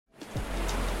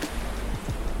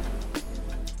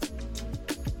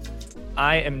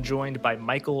I am joined by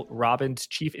Michael Robbins,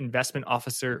 Chief Investment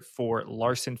Officer for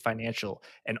Larson Financial,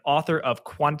 and author of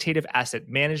Quantitative Asset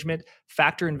Management,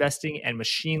 Factor Investing, and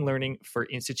Machine Learning for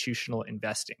Institutional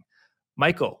Investing.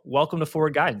 Michael, welcome to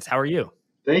Forward Guidance. How are you?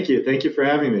 Thank you. Thank you for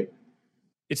having me.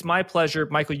 It's my pleasure.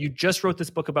 Michael, you just wrote this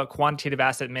book about quantitative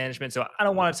asset management. So I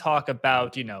don't want to talk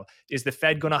about, is the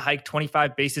Fed going to hike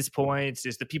 25 basis points?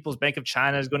 Is the People's Bank of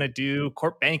China going to do?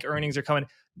 Corp bank earnings are coming.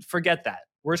 Forget that.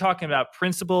 We're talking about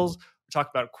principles. We're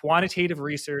talking about quantitative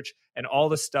research and all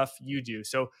the stuff you do.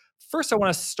 So first, I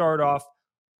want to start off.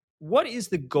 What is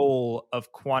the goal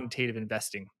of quantitative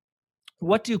investing?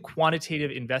 What do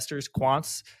quantitative investors,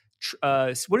 quants,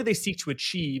 what do they seek to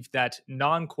achieve that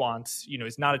non-quants,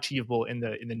 is not achievable in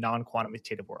the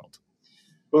non-quantitative world?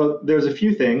 Well, there's a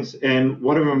few things, and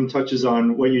one of them touches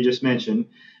on what you just mentioned.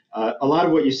 A lot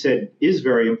of what you said is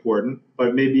very important,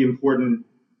 but may be important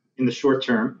in the short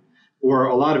term, or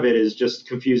a lot of it is just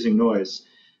confusing noise.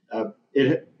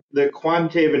 The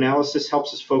quantitative analysis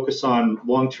helps us focus on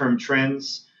long-term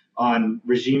trends, on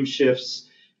regime shifts,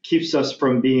 keeps us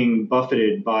from being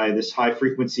buffeted by this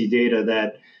high-frequency data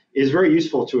that is very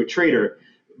useful to a trader,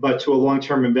 but to a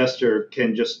long-term investor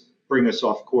can just bring us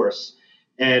off course.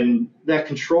 And that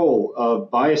control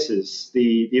of biases,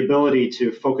 the ability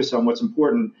to focus on what's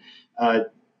important,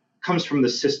 comes from the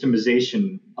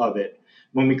systemization of it.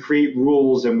 When we create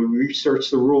rules and we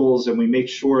research the rules and we make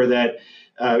sure that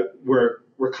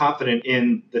we're confident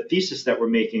in the thesis that we're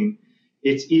making,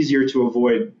 it's easier to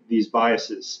avoid these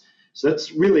biases. So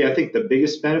that's really, I think, the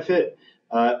biggest benefit.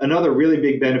 Another really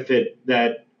big benefit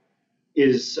that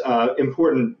is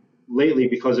important lately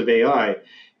because of AI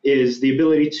is the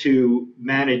ability to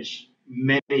manage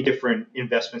many different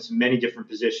investments in many different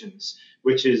positions,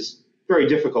 which is very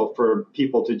difficult for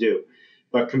people to do.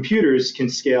 But computers can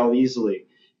scale easily.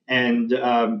 And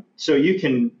so you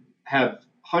can have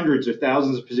hundreds or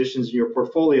thousands of positions in your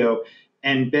portfolio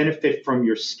and benefit from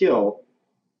your skill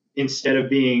instead of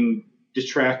being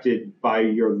distracted by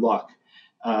your luck.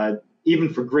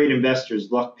 Even for great investors,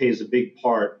 luck plays a big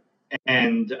part.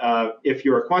 And if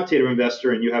you're a quantitative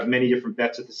investor and you have many different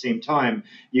bets at the same time,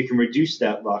 you can reduce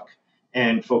that luck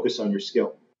and focus on your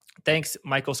skill. Thanks,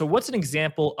 Michael. So what's an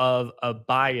example of a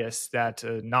bias that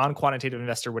a non-quantitative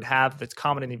investor would have that's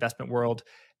common in the investment world,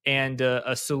 and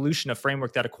a solution, a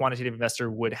framework that a quantitative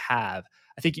investor would have?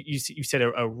 I think you said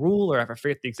a rule, or I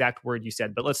forget the exact word you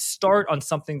said, but let's start on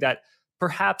something that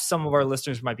perhaps some of our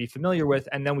listeners might be familiar with,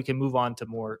 and then we can move on to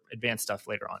more advanced stuff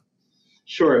later on.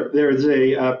 Sure. There's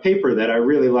a paper that I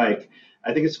really like.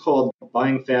 I think it's called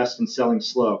Buying Fast and Selling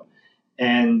Slow.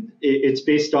 And it's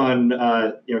based on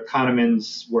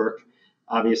Kahneman's work,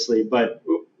 obviously. But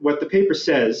what the paper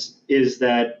says is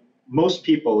that most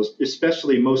people,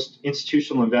 especially most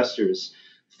institutional investors,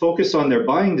 focus on their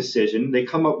buying decision. They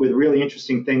come up with really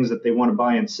interesting things that they want to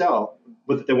buy and sell,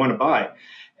 that they want to buy.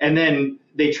 And then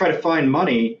they try to find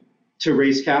money to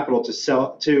raise capital to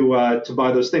sell, to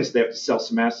buy those things. So they have to sell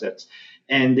some assets.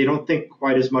 And they don't think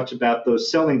quite as much about those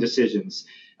selling decisions.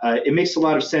 It makes a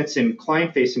lot of sense in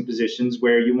client-facing positions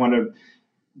where you want to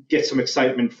get some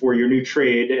excitement for your new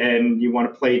trade and you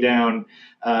want to play down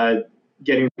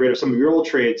getting rid of some of your old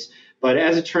trades. But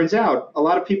as it turns out, a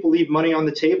lot of people leave money on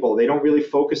the table. They don't really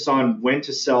focus on when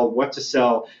to sell, what to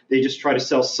sell. They just try to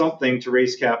sell something to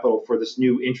raise capital for this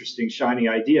new, interesting, shiny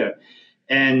idea.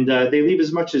 And they leave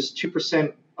as much as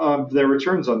 2% of their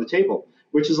returns on the table,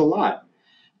 which is a lot.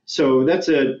 So that's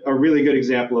a really good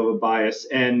example of a bias.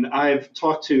 And I've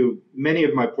talked to many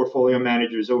of my portfolio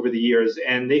managers over the years,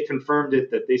 and they confirmed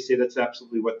it, that they say that's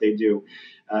absolutely what they do.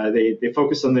 They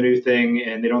focus on the new thing,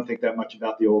 and they don't think that much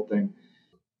about the old thing.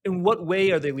 In what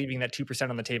way are they leaving that 2%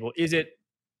 on the table? Is it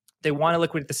they want to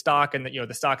liquidate the stock, and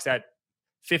the stock's at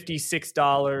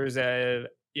 $56 a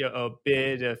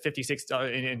bid,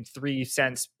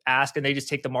 $56.03 ask, and they just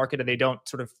take the market and they don't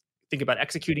sort of think about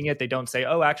executing it? They don't say,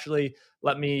 oh, actually,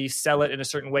 let me sell it in a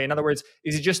certain way. In other words,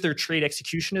 is it just their trade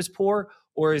execution is poor,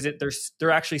 or is it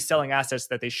they're actually selling assets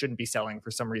that they shouldn't be selling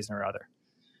for some reason or other?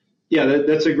 Yeah,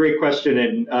 that's a great question,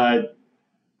 and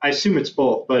I assume it's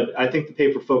both, but I think the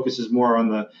paper focuses more on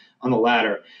the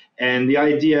latter. And the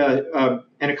idea,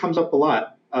 and it comes up a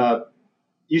lot,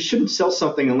 you shouldn't sell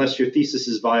something unless your thesis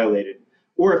is violated,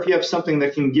 or if you have something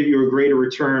that can give you a greater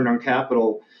return on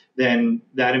capital than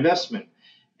that investment.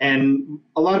 And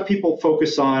a lot of people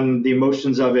focus on the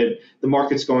emotions of it. The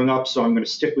market's going up, so I'm going to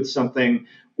stick with something.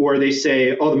 Or they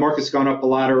say, oh, the market's gone up a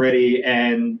lot already,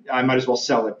 and I might as well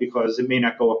sell it because it may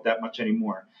not go up that much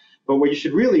anymore. But what you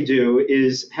should really do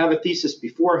is have a thesis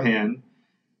beforehand,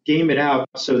 game it out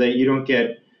so that you don't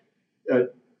get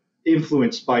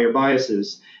influenced by your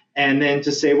biases, and then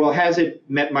to say, well, has it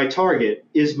met my target?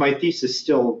 Is my thesis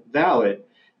still valid?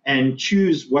 And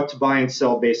choose what to buy and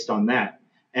sell based on that.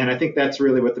 And I think that's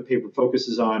really what the paper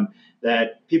focuses on,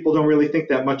 that people don't really think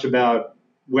that much about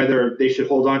whether they should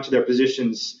hold on to their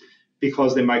positions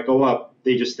because they might go up.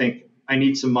 They just think, I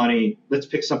need some money. Let's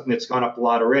pick something that's gone up a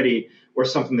lot already or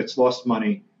something that's lost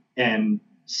money and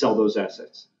sell those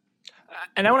assets.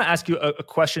 And I want to ask you a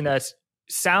question that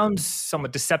sounds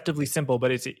somewhat deceptively simple,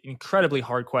 but it's an incredibly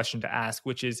hard question to ask,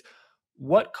 which is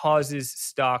what causes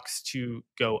stocks to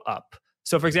go up?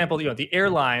 So, for example, the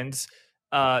airlines,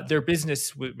 their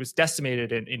business was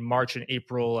decimated in March and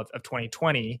April of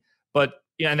 2020, but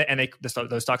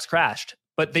those stocks crashed.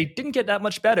 But they didn't get that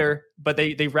much better, but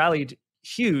they rallied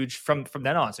huge from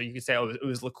then on. So you could say, it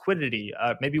was liquidity,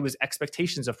 maybe it was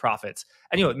expectations of profits,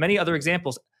 and many other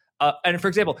examples. And for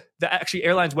example, actually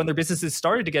airlines, when their businesses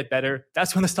started to get better,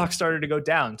 that's when the stock started to go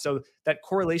down. So that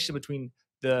correlation between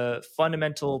the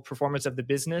fundamental performance of the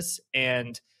business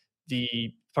and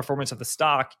the performance of the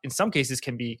stock, in some cases,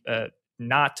 can be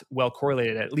not well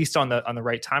correlated, at least on the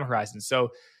right time horizon. So,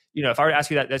 if I were to ask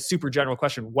you that super general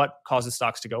question, what causes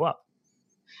stocks to go up?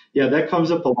 Yeah, that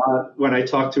comes up a lot when I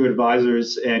talk to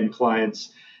advisors and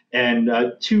clients. And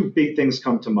two big things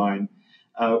come to mind.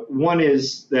 One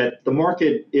is that the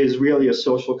market is really a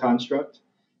social construct,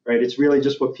 right? It's really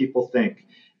just what people think.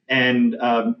 And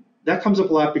that comes up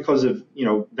a lot because of,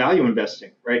 value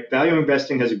investing, right? Value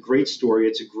investing has a great story.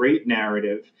 It's a great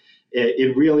narrative.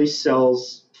 It really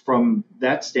sells from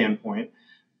that standpoint.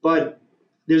 But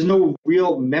there's no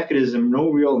real mechanism, no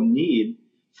real need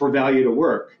for value to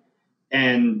work.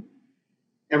 And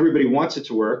everybody wants it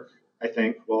to work, I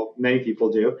think. Well, many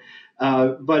people do.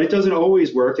 But it doesn't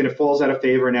always work, and it falls out of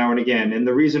favor now and again. And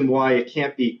the reason why it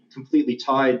can't be completely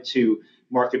tied to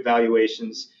market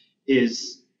valuations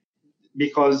is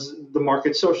because the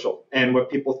market's social, and what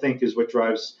people think is what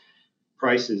drives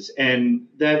prices. And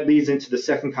that leads into the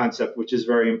second concept, which is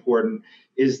very important,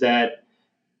 is that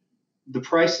the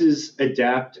prices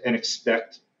adapt and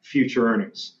expect future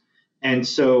earnings. And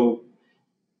so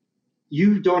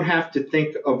you don't have to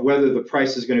think of whether the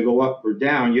price is going to go up or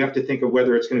down. You have to think of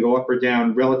whether it's going to go up or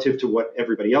down relative to what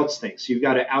everybody else thinks. You've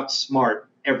got to outsmart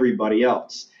everybody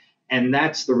else. And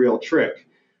that's the real trick.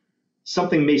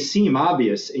 Something may seem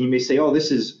obvious, and you may say, oh,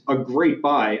 this is a great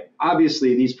buy.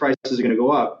 Obviously, these prices are going to go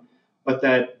up, but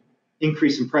that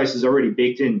increase in price is already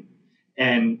baked in,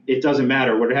 and it doesn't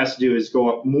matter. What it has to do is go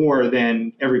up more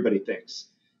than everybody thinks.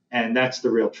 And that's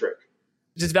the real trick.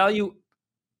 Does value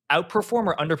outperform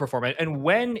or underperform? And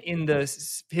when in the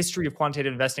history of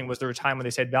quantitative investing was there a time when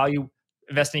they said value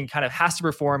investing kind of has to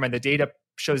perform and the data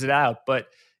shows it out, but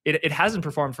it hasn't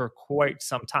performed for quite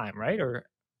some time, right? Or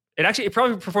it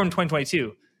probably performed in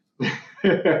 2022.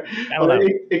 Well,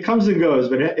 it comes and goes,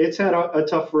 but it's had a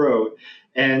tough road.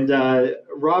 And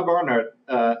Rob Arnott,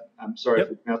 I'm sorry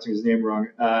for pronouncing his name wrong,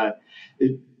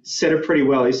 said it pretty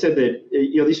well. He said that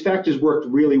these factors worked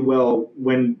really well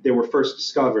when they were first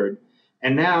discovered.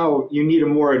 And now you need a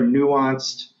more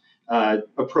nuanced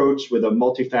approach with a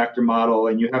multi-factor model,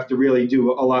 and you have to really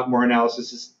do a lot more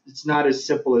analysis. It's not as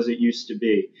simple as it used to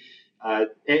be.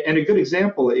 And a good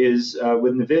example is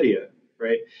with NVIDIA,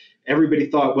 right? Everybody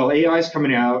thought, well, AI is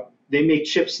coming out. They make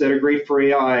chips that are great for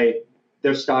AI.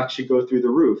 Their stock should go through the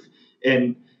roof.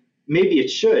 And maybe it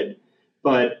should,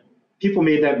 but people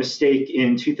made that mistake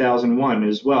in 2001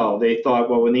 as well. They thought,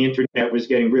 well, when the internet was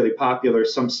getting really popular,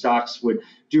 some stocks would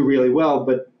do really well,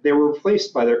 but they were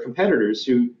replaced by their competitors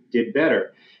who did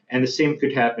better. And the same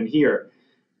could happen here.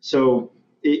 So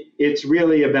it's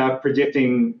really about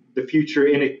predicting the future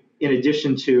in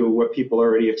addition to what people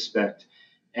already expect.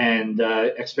 And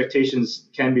expectations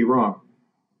can be wrong.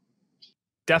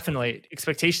 Definitely.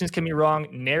 Expectations can be wrong.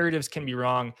 Narratives can be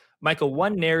wrong. Michael,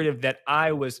 one narrative that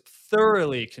I was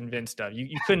thoroughly convinced of,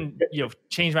 you couldn't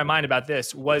change my mind about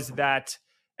this, was that,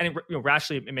 and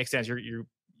rationally it makes sense, you'd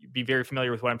be very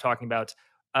familiar with what I'm talking about.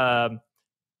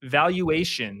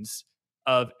 Valuations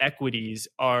of equities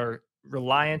are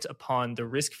reliant upon the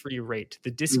risk-free rate,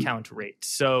 the discount rate.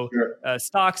 So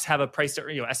stocks have a price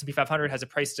to, S&P 500 has a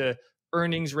price to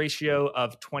earnings ratio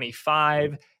of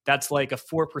 25. That's like a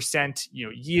 4%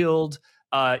 yield.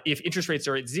 If interest rates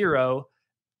are at zero,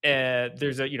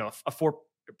 there's a 4%.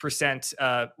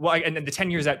 And then the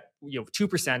 10 years at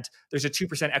 2%, there's a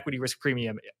 2% equity risk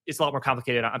premium. It's a lot more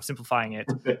complicated. I'm simplifying it.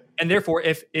 And therefore,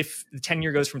 if the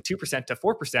 10-year goes from 2% to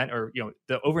 4%, or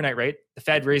the overnight rate, the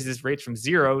Fed raises rates from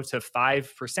 0 to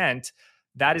 5%.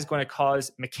 That is going to cause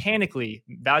mechanically,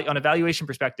 on a valuation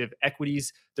perspective,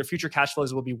 equities, their future cash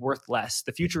flows will be worth less.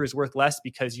 The future is worth less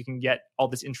because you can get all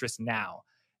this interest now.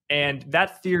 And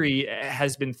that theory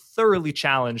has been thoroughly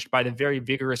challenged by the very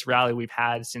vigorous rally we've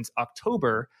had since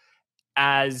October,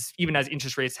 even as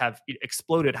interest rates have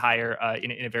exploded higher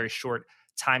in a very short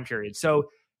time period. So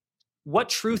what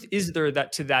truth is there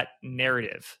to that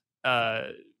narrative?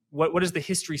 What does the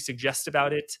history suggest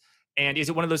about it? And is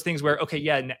it one of those things where, okay,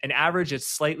 yeah, an average is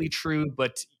slightly true,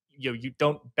 but you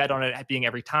don't bet on it being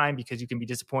every time because you can be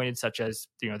disappointed, such as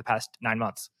the past 9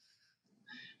 months?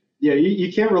 Yeah,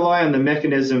 you can't rely on the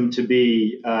mechanism to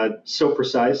be so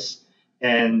precise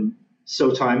and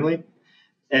so timely.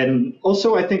 And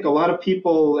also, I think a lot of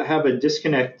people have a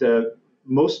disconnect.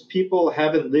 Most people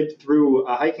haven't lived through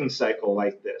a hiking cycle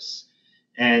like this,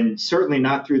 and certainly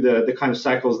not through the kind of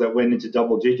cycles that went into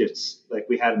double digits like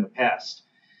we had in the past.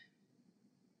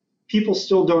 People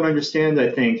still don't understand, I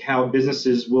think, how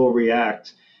businesses will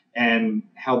react and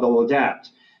how they'll adapt.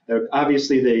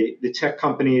 Obviously, the tech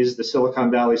companies, the Silicon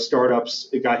Valley startups,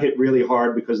 it got hit really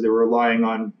hard because they were relying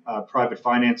on private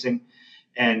financing,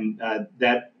 and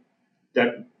that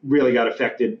really got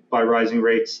affected by rising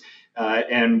rates.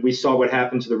 And we saw what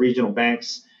happened to the regional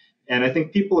banks. And I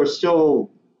think people are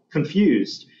still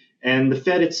confused. And the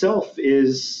Fed itself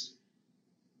is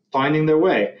finding their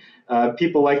way.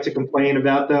 People like to complain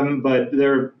about them, but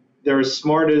they're as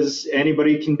smart as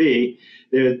anybody can be.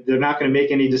 They're not going to make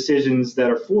any decisions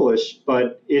that are foolish,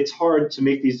 but it's hard to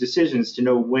make these decisions to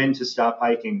know when to stop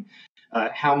hiking,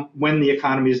 when the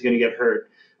economy is going to get hurt.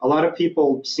 A lot of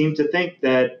people seem to think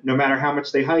that no matter how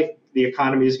much they hike, the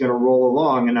economy is going to roll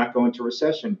along and not go into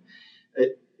recession.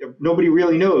 Nobody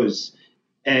really knows,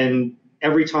 and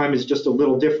every time is just a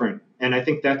little different. And I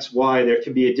think that's why there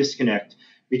can be a disconnect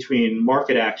between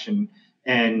market action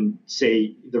and,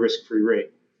 say, the risk-free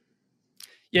rate.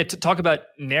 Yeah, to talk about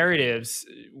narratives,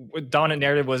 dominant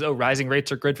narrative was, rising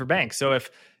rates are good for banks. So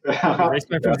if rates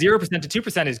going from 0% to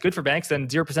 2% is good for banks, then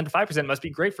 0% to 5% must be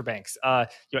great for banks.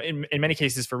 In many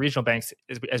cases for regional banks,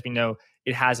 as we know,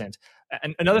 it hasn't.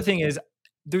 And another thing is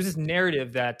there's this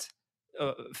narrative that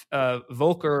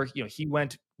Volcker, he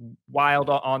went wild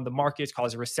on the markets,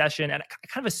 caused a recession, and I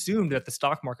kind of assumed that the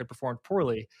stock market performed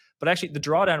poorly. But actually, the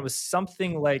drawdown was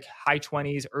something like high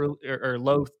 20s or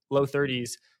low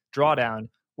 30s drawdown.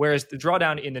 Whereas the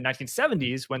drawdown in the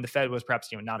 1970s, when the Fed was perhaps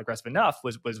not aggressive enough,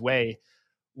 was way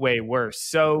worse.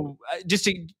 So just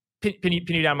to pin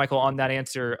you down, Michael, on that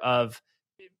answer of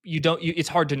it's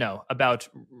hard to know about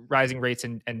rising rates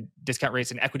and discount rates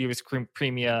and equity risk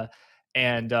premia,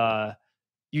 and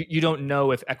you don't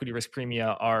know if equity risk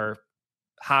premia are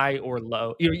high or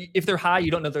low. If they're high, you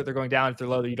don't know that they're going down. If they're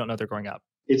low, you don't know they're going up.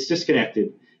 It's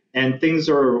disconnected, and things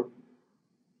are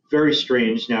very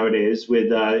strange nowadays with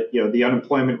the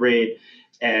unemployment rate,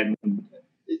 and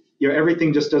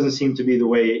everything just doesn't seem to be the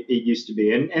way it used to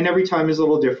be, and every time is a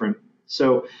little different.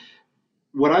 So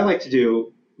what I like to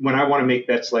do when I want to make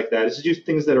bets like that is to do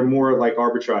things that are more like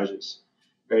arbitrages,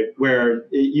 right? Where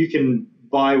you can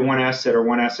buy one asset or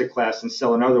one asset class and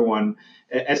sell another one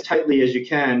as tightly as you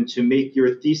can to make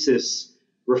your thesis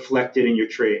reflected in your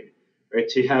trade, right?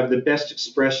 To have the best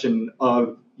expression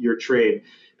of your trade.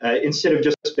 Instead of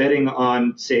just betting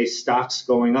on, say, stocks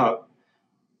going up,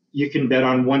 you can bet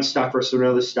on one stock versus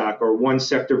another stock or one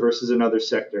sector versus another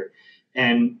sector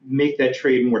and make that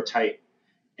trade more tight.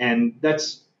 And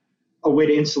that's a way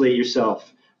to insulate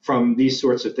yourself from these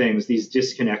sorts of things, these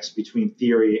disconnects between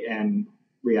theory and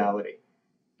reality.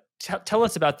 Tell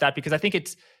us about that, because I think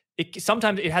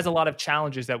sometimes it has a lot of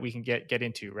challenges that we can get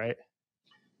into, right?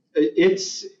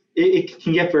 It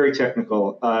can get very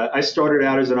technical. I started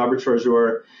out as an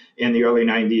arbitrageur in the early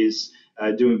 90s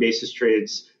doing basis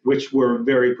trades, which were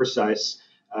very precise.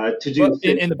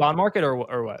 In the bond market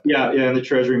or what? Yeah, in the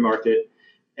treasury market.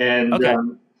 And okay.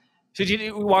 So did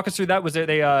you walk us through that? Was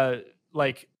they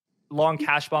like long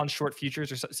cash bonds, short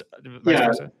futures, or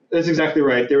yeah, that's exactly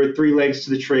right. There were three legs to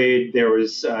the trade. There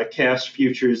was cash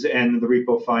futures and the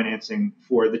repo financing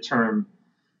for the term,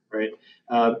 right?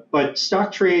 But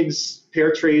stock trades,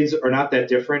 pair trades are not that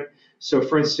different. So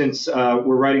for instance,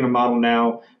 we're writing a model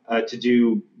now to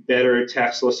do better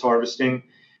tax loss harvesting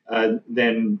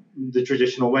than the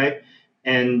traditional way.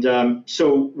 And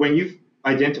so when you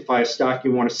identify a stock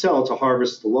you want to sell to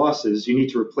harvest the losses, you need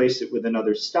to replace it with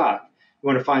another stock. You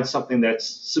want to find something that's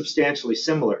substantially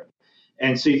similar.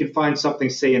 And so you can find something,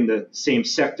 say, in the same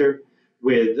sector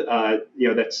with,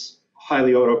 that's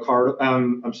highly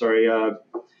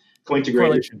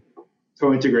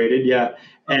co-integrated, yeah.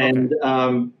 And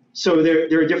so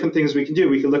there are different things we can do.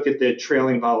 We can look at the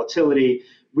trailing volatility.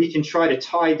 We can try to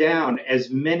tie down as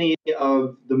many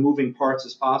of the moving parts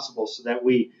as possible so that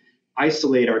we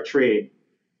isolate our trade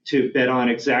to bet on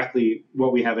exactly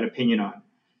what we have an opinion on.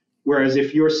 Whereas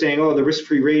if you're saying, oh, the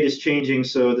risk-free rate is changing,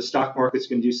 so the stock market's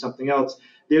going to do something else,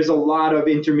 there's a lot of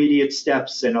intermediate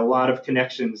steps and a lot of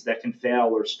connections that can fail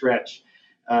or stretch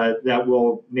that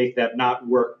will make that not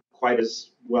work quite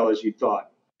as well as you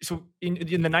thought. So in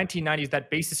the 1990s, that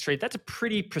basis trade, that's a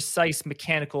pretty precise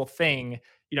mechanical thing.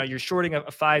 You're shorting a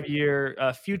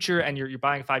 5-year future and you're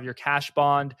buying a 5-year cash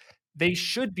bond. They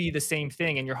should be the same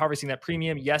thing, and you're harvesting that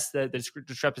premium. Yes, the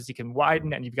discrepancy can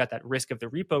widen and you've got that risk of the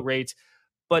repo rate,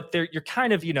 but you're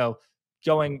kind of,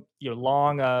 going,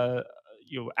 long,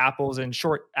 apples and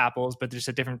short apples, but there's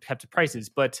a different types of prices.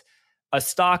 But a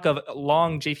stock of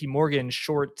long JP Morgan,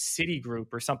 short Citigroup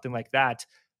or something like that,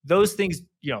 those things,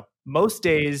 most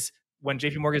days when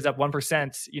JP Morgan is up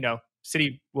 1%,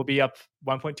 Citi will be up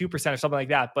 1.2% or something like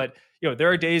that. But, there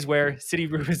are days where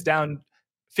Citigroup is down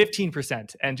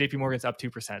 15% and JP Morgan's up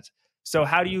 2%. So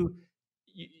how do you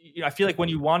I feel like when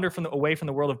you wander away from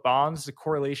the world of bonds, the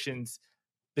correlations,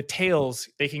 the tails,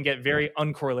 they can get very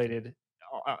uncorrelated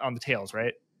on the tails,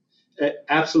 right?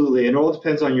 Absolutely. And it all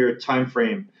depends on your time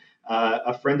frame.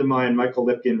 A friend of mine, Michael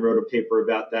Lipkin, wrote a paper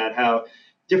about that, how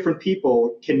different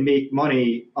people can make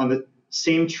money on the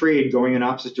same trade going in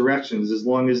opposite directions as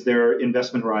long as their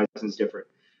investment horizon is different,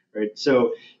 right?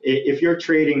 So if you're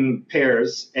trading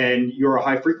pairs and you're a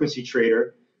high frequency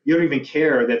trader, you don't even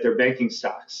care that they're banking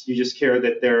stocks. You just care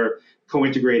that they're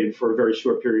co-integrated for a very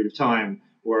short period of time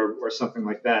or something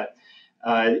like that.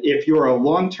 If you're a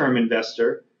long-term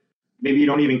investor, maybe you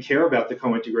don't even care about the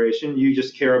co-integration. You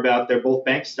just care about they're both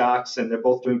bank stocks and they're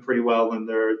both doing pretty well and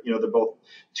they're both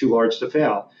too large to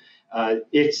fail.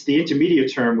 It's the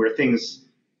intermediate term where things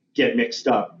get mixed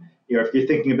up. If you're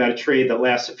thinking about a trade that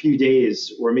lasts a few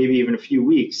days or maybe even a few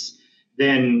weeks,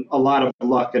 then a lot of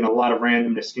luck and a lot of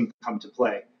randomness can come to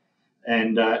play.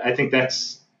 And I think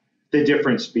that's the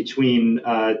difference between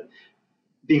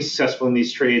being successful in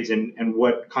these trades and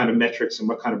what kind of metrics and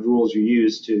what kind of rules you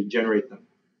use to generate them.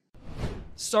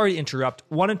 Sorry to interrupt.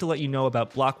 Wanted to let you know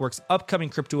about Blockworks' upcoming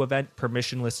crypto event,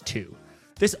 Permissionless 2.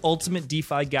 This ultimate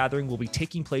DeFi gathering will be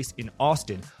taking place in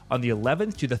Austin on the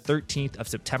 11th to the 13th of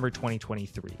September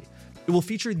 2023. It will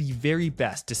feature the very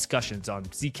best discussions on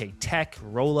ZK tech,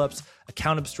 rollups,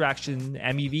 account abstraction,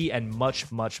 MEV, and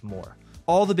much, much more.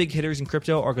 All the big hitters in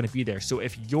crypto are going to be there, so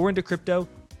if you're into crypto,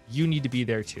 you need to be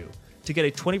there too. To get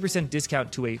a 20%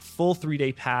 discount to a full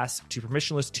 3-day pass to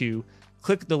Permissionless 2,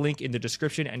 click the link in the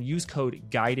description and use code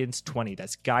GUIDANCE20.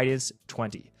 That's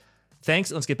GUIDANCE20. Thanks,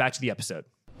 and let's get back to the episode.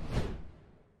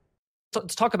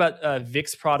 Let's talk about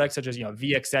VIX products such as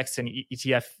VXX and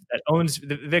ETF that owns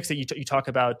the VIX that you talk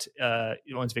about,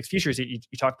 owns VIX futures that you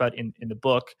talk about in the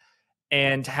book,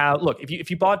 and how, look, if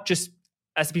you bought just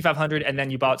S&P 500 and then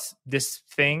you bought this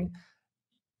thing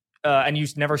and you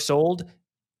never sold,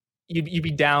 you'd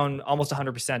be down almost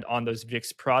 100% on those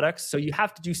VIX products. So you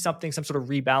have to do some sort of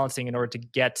rebalancing in order to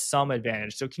get some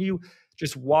advantage. So can you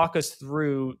just walk us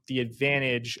through the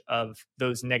advantage of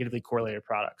those negatively correlated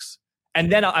products? And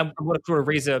then I'm going to sort of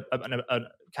raise a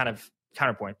kind of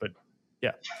counterpoint, but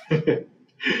yeah.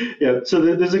 Yeah, so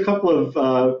there's a couple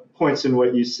of points in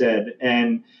what you said.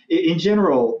 And in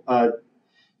general,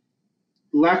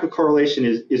 lack of correlation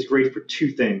is great for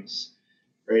two things,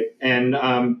 right? And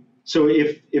so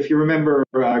if you remember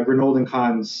Grenold and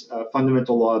Kahn's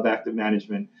fundamental law of active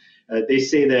management, they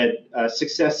say that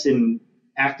success in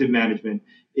active management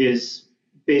is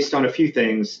based on a few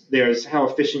things. There's how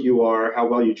efficient you are, how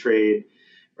well you trade,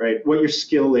 right? What your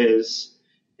skill is,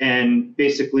 and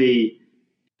basically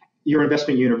your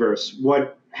investment universe,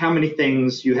 how many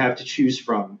things you have to choose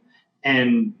from,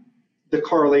 and the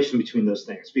correlation between those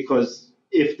things. Because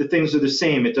if the things are the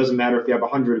same, it doesn't matter if you have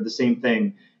 100 of the same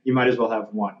thing, you might as well have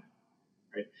one,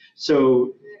 right?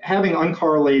 So having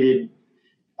uncorrelated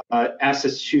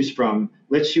assets to choose from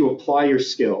lets you apply your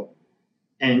skill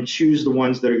and choose the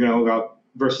ones that are going to go up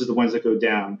versus the ones that go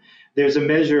down. There's a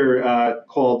measure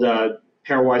called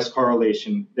pairwise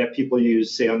correlation that people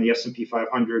use, say, on the S&P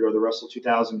 500 or the Russell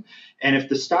 2000. And if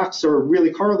the stocks are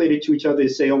really correlated to each other, they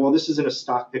say, oh, well, this isn't a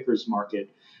stock picker's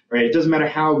market, right? It doesn't matter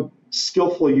how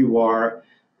skillful you are,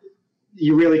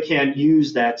 you really can't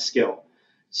use that skill.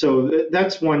 So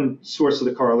that's one source of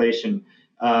the correlation,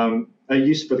 a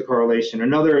use for the correlation.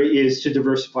 Another is to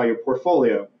diversify your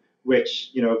portfolio,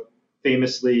 which,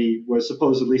 famously was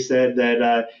supposedly said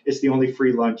that it's the only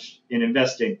free lunch in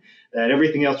investing, that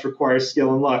everything else requires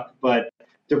skill and luck, but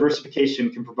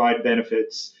diversification can provide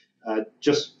benefits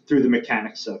just through the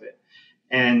mechanics of it.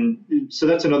 And so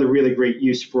that's another really great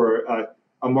use for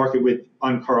a market with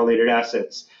uncorrelated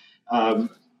assets.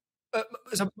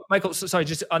 So Michael, sorry,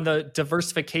 just on the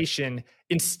diversification,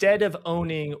 instead of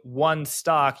owning one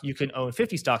stock, you can own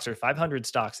 50 stocks or 500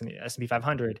 stocks in the S&P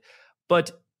 500.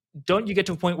 But don't you get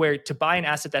to a point where to buy an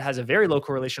asset that has a very low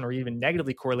correlation or even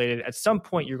negatively correlated, at some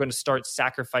point you're going to start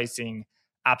sacrificing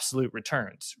absolute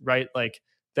returns, right? Like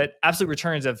that absolute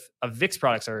returns of VIX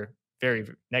products are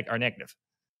are negative.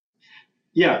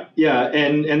 Yeah, yeah,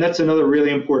 and that's another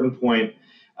really important point,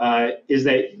 is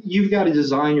that you've got to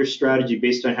design your strategy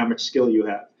based on how much skill you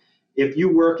have. If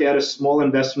you work at a small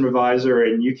investment advisor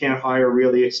and you can't hire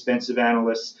really expensive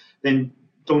analysts, then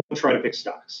don't try to pick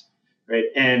stocks, right?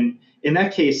 And in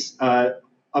that case, a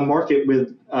market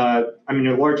with, a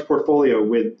large portfolio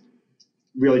with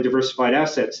really diversified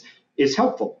assets is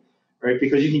helpful, right?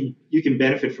 Because you can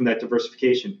benefit from that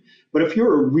diversification. But if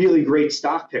you're a really great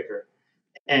stock picker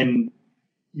and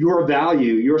your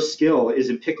value, your skill is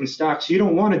in picking stocks, you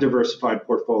don't want a diversified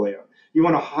portfolio. You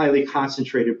want a highly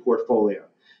concentrated portfolio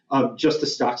of just the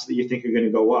stocks that you think are going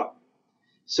to go up.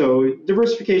 So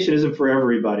diversification isn't for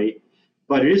everybody,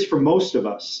 but it is for most of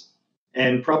us,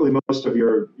 and probably most of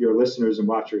your listeners and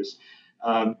watchers.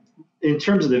 In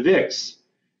terms of the VIX,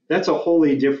 that's a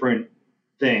wholly different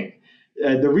thing.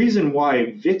 The reason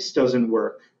why VIX doesn't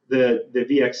work, the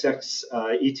VXX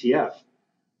ETF,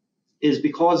 is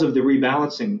because of the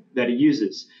rebalancing that it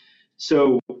uses.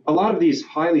 So a lot of these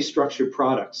highly structured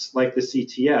products like the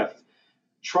ETF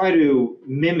try to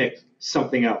mimic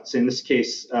something else, in this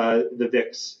case, the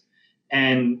VIX.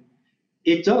 And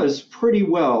it does pretty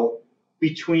well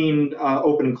between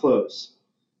open and close.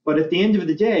 But at the end of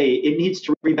the day, it needs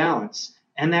to rebalance.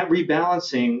 And that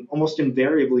rebalancing almost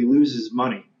invariably loses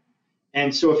money.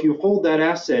 And so if you hold that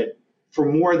asset for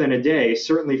more than a day,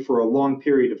 certainly for a long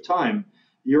period of time,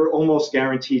 you're almost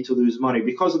guaranteed to lose money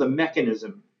because of the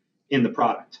mechanism in the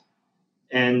product.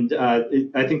 And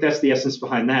I think that's the essence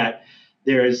behind that.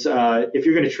 There's if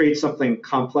you're going to trade something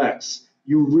complex,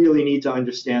 you really need to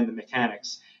understand the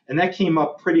mechanics. And that came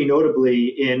up pretty notably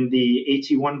in the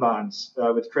AT1 bonds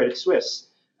with Credit Suisse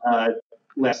a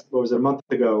month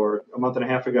ago or a month and a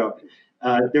half ago.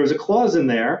 There was a clause in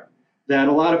there that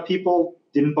a lot of people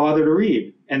didn't bother to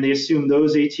read, and they assumed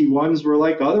those AT1s were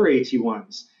like other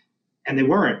AT1s. And they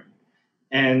weren't.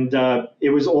 And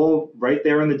it was all right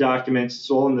there in the documents.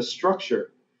 It's all in the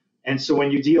structure. And so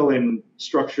when you deal in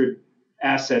structured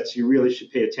assets, you really should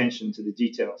pay attention to the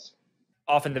details.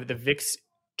 Often the VIX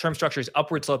term structure is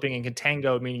upward sloping and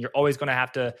contango, meaning you're always going to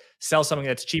have to sell something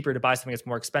that's cheaper to buy something that's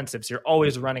more expensive. So you're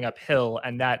always running uphill,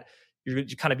 and that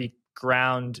you kind of be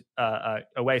ground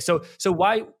away. So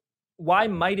why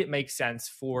might it make sense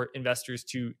for investors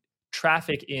to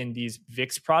traffic in these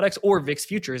VIX products or VIX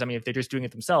futures? I mean, if they're just doing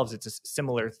it themselves, it's a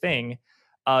similar thing,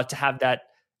 to have that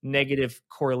negative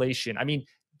correlation. I mean,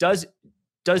 does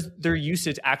their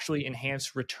usage actually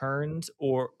enhance returns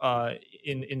or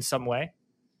in some way?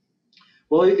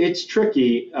 Well, it's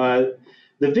tricky. The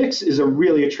VIX is a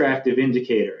really attractive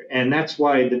indicator, and that's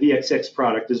why the VXX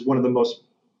product is one of the most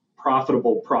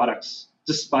profitable products,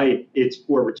 despite its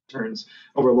poor returns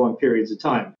over long periods of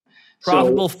time.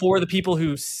 Profitable for the people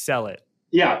who sell it.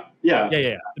 Yeah.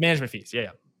 The management fees.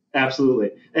 Yeah. Absolutely.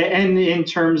 And in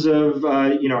terms of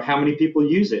how many people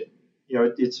use it,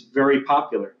 it's very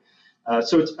popular.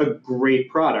 So it's a great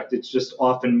product. It's just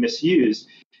often misused,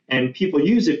 and people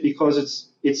use it because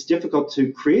it's difficult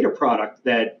to create a product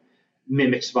that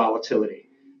mimics volatility.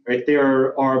 Right?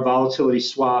 There are volatility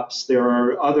swaps. There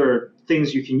are other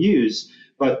things you can use,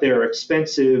 but they're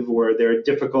expensive or they're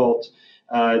difficult.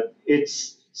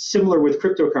 It's similar with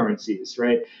cryptocurrencies,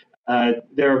 right?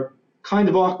 They're kind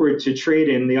of awkward to trade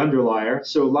in the underlier,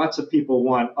 so lots of people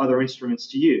want other instruments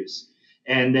to use.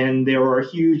 And then there are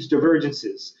huge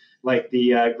divergences, like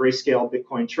the Grayscale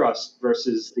Bitcoin Trust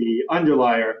versus the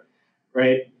underlier,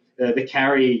 right? The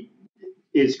carry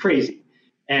is crazy.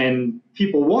 And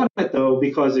people want it, though,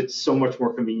 because it's so much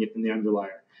more convenient than the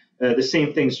underlier. The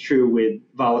same thing's true with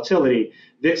volatility.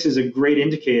 VIX is a great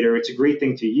indicator. It's a great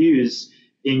thing to use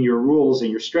in your rules and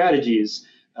your strategies,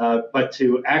 but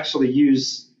to actually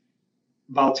use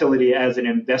volatility as an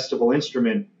investable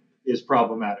instrument is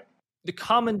problematic. The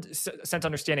common sense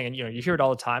understanding, and you hear it all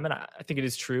the time, and I think it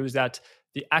is true, is that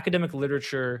the academic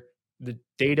literature, the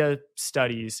data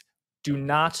studies do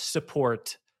not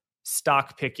support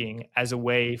stock picking as a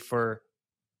way for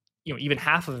even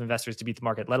half of investors to beat the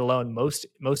market, let alone most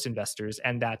investors.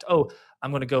 And that, I'm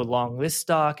going to go long this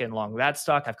stock and long that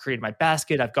stock. I've created my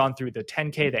basket. I've gone through the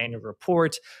 10K, the annual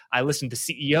report. I listened to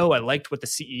the CEO. I liked what the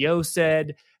CEO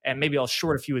said. And maybe I'll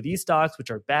short a few of these stocks, which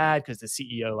are bad because the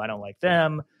CEO, I don't like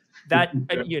them. That,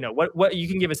 what you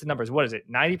can give us the numbers. What is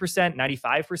it? 90%,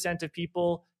 95% of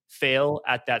people fail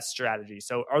at that strategy.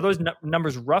 So are those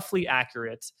numbers roughly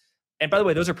accurate? And by the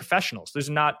way, those are professionals. Those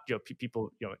are not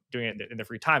people doing it in their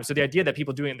free time. So the idea that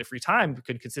people doing it in their free time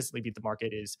could consistently beat the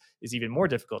market is even more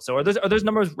difficult. So are those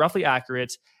numbers roughly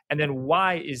accurate? And then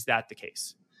why is that the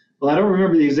case? Well, I don't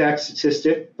remember the exact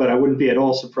statistic, but I wouldn't be at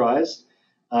all surprised.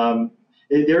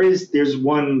 There's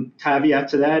one caveat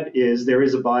to that is there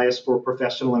is a bias for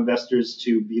professional investors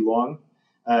to be long,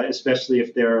 especially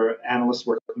if they're analysts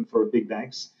working for big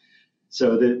banks.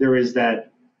 So there is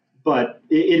that, but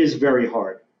it is very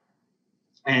hard.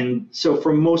 And so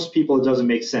for most people, it doesn't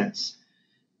make sense.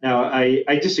 Now,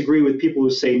 I disagree with people who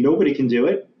say nobody can do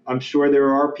it. I'm sure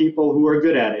there are people who are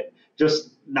good at it,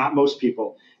 just not most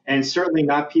people. And certainly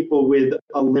not people with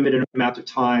a limited amount of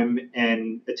time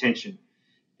and attention.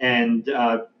 And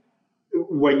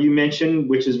what you mentioned,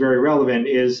 which is very relevant,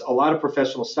 is a lot of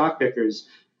professional stock pickers,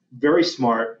 very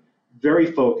smart,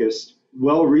 very focused,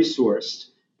 well-resourced,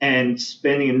 and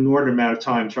spending an inordinate amount of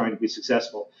time trying to be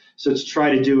successful. So to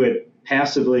try to do it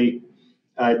passively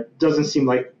doesn't seem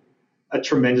like a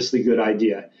tremendously good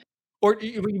idea. Or what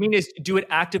you mean is do it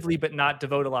actively but not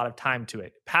devote a lot of time to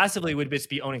it. Passively would just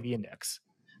be owning the index.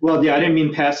 Well, yeah, I didn't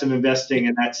mean passive investing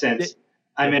in that sense.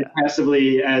 I meant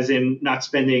passively as in not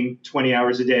spending 20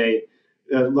 hours a day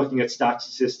looking at stock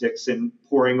statistics and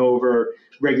poring over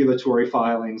regulatory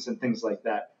filings and things like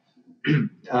that.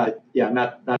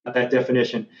 Not that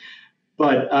definition.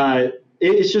 But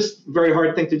it's just a very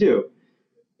hard thing to do.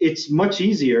 It's much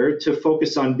easier to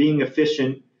focus on being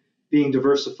efficient, being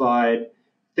diversified,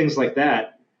 things like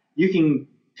that. You can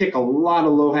pick a lot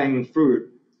of low-hanging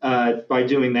fruit by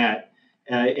doing that.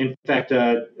 In fact,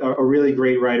 a really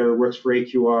great writer who works for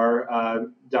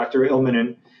AQR, Dr.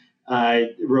 Ilmanen,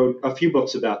 wrote a few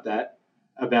books about that,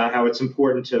 about how it's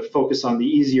important to focus on the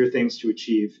easier things to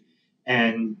achieve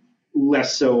and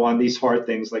less so on these hard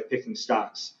things like picking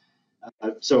stocks.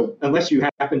 So unless you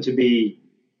happen to be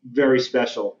very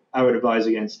special, I would advise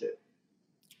against it.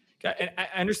 And I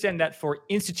understand that for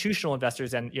institutional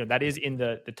investors, and that is in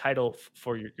the title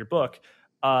for your book,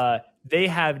 they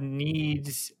have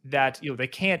needs that they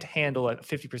can't handle a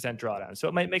 50% drawdown. So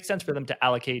it might make sense for them to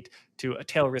allocate to a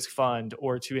tail risk fund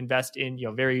or to invest in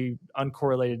very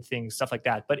uncorrelated things, stuff like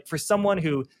that. But for someone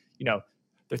who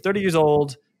they're 30 years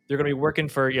old, they're going to be working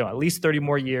for at least 30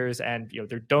 more years, and you're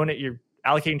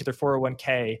allocating to their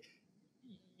 401k.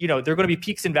 There are going to be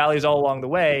peaks and valleys all along the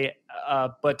way,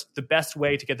 but the best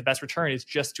way to get the best return is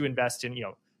just to invest in,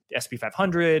 the S&P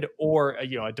 500 or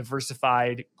a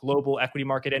diversified global equity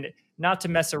market, and not to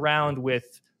mess around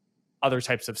with other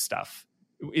types of stuff.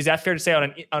 Is that fair to say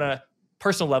on a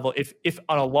personal level? If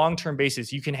on a long-term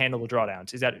basis you can handle the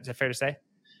drawdowns, is that fair to say?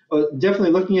 Well,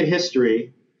 definitely looking at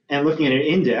history and looking at an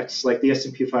index like the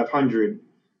S&P 500,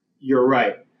 you're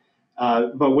right.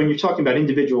 But when you're talking about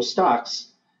individual stocks,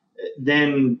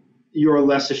 then you're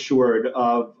less assured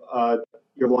of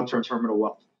your long-term terminal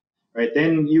wealth, right?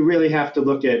 Then you really have to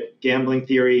look at gambling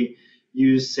theory,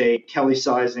 use, say, Kelly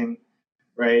sizing,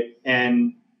 right?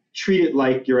 And treat it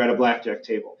like you're at a blackjack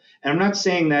table. And I'm not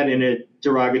saying that in a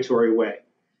derogatory way.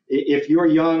 If you're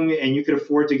young and you can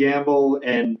afford to gamble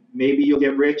and maybe you'll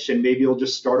get rich and maybe you'll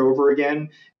just start over again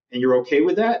and you're okay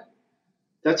with that,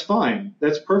 that's fine.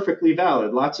 That's perfectly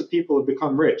valid. Lots of people have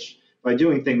become rich by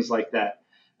doing things like that.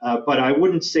 But I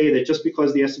wouldn't say that just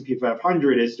because the S&P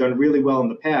 500 has done really well in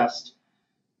the past,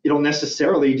 it'll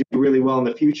necessarily do really well in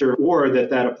the future, or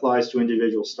that applies to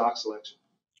individual stock selection.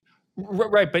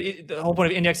 Right, but the whole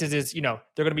point of indexes is, there are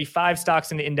going to be 5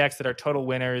 stocks in the index that are total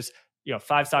winners,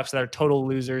 5 stocks that are total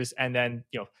losers, and then,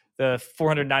 the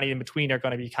 490 in between are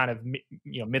going to be kind of,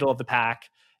 middle of the pack.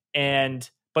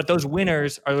 But those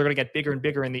winners are going to get bigger and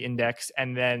bigger in the index,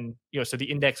 and then, so the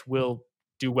index will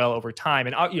do well over time.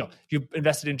 And if you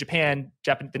invested in Japan,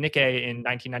 the Nikkei in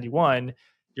 1991,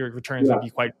 your returns would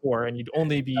be quite poor, and you'd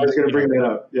only be. I was going to bring that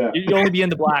up. Yeah, you'd only be in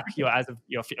the black, as of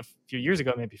a few years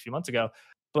ago, maybe a few months ago.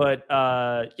 But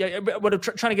what I'm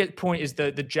trying to get point is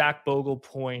the Jack Bogle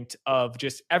point of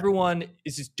just everyone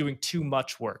is just doing too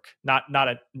much work, not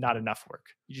enough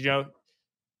work.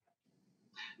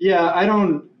 Yeah,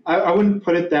 I wouldn't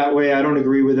put it that way. I don't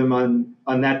agree with him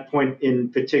on that point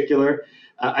in particular.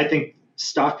 I think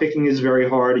stock picking is very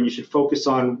hard, and you should focus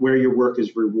on where your work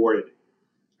is rewarded,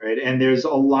 right? And there's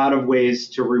a lot of ways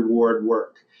to reward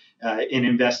work in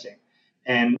investing,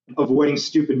 and avoiding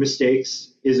stupid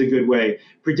mistakes is a good way.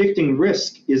 Predicting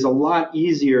risk is a lot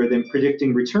easier than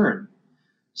predicting return.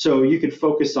 So you could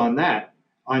focus on that,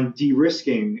 on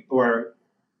de-risking or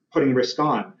putting risk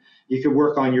on. You could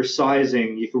work on your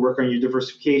sizing. You could work on your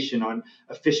diversification, on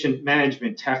efficient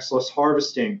management, tax loss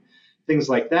harvesting, things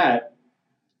like that.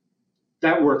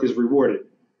 That work is rewarded.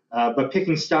 But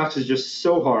picking stocks is just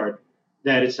so hard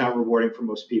that it's not rewarding for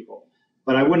most people.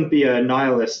 But I wouldn't be a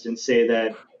nihilist and say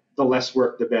that the less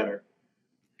work, the better.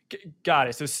 Got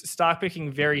it. So stock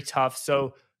picking, very tough.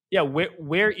 So yeah,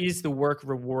 where is the work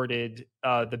rewarded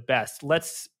the best?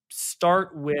 Let's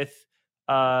start with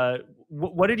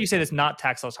what did you say that's not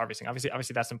tax loss harvesting?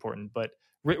 Obviously that's important, but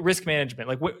risk management.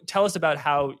 Like, tell us about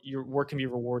how your work can be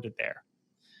rewarded there.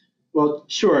 Well,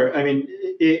 sure. I mean,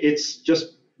 it's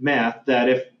just math that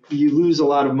if you lose a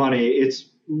lot of money,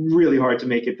 it's really hard to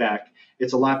make it back.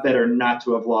 It's a lot better not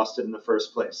to have lost it in the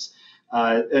first place.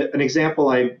 An example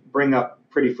I bring up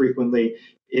pretty frequently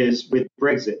is with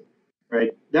Brexit,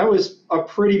 right? That was a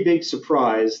pretty big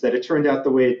surprise that it turned out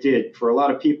the way it did for a lot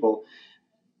of people.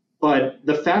 But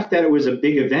the fact that it was a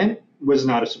big event was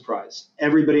not a surprise.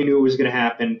 Everybody knew it was going to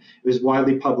happen. It was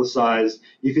widely publicized.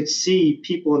 You could see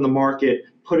people in the market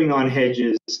putting on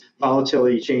hedges,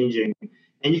 volatility changing.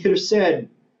 And you could have said,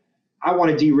 I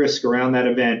want to de-risk around that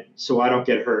event so I don't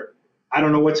get hurt. I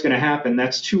don't know what's going to happen.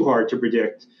 That's too hard to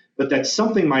predict. But that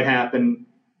something might happen,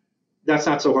 that's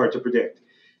not so hard to predict.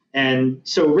 And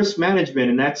so risk management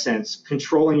in that sense,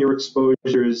 controlling your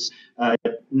exposures,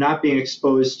 not being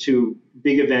exposed to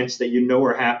big events that you know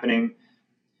are happening,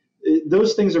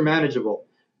 those things are manageable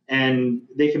and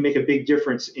they can make a big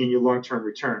difference in your long-term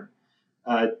return.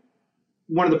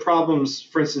 One of the problems,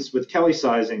 for instance, with Kelly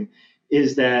sizing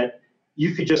is that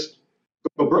you could just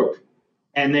go broke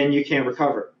and then you can't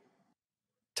recover.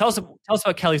 Tell us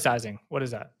about Kelly sizing. What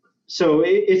is that? So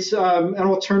it's an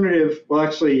alternative. Well,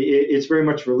 actually, it's very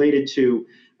much related to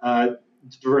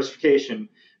diversification,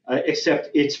 except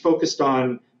it's focused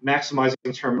on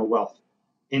maximizing terminal wealth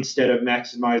instead of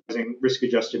maximizing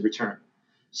risk-adjusted return.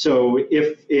 So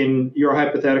if in your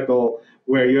hypothetical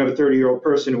where you have a 30-year-old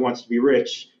person who wants to be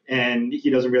rich and he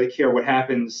doesn't really care what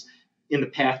happens in the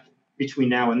path between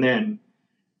now and then,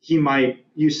 he might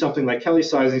use something like Kelly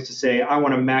sizing to say, I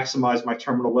want to maximize my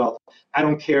terminal wealth. I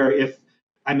don't care if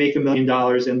I make $1 million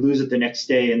and lose it the next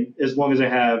day, and as long as I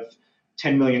have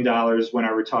 $10 million when I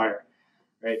retire,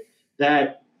 right?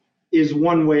 That is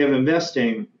one way of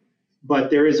investing,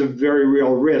 but there is a very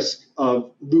real risk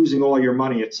of losing all your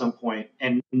money at some point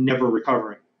and never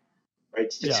recovering,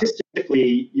 right?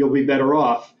 Statistically, you'll be better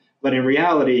off, but in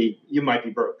reality, you might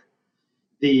be broke.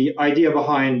 The idea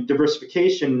behind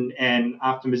diversification and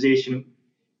optimization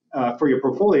for your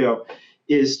portfolio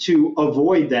is to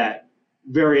avoid that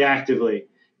very actively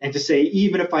and to say,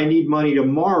 even if I need money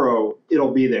tomorrow,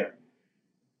 it'll be there.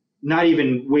 Not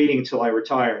even waiting till I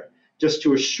retire, just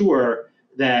to assure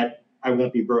that I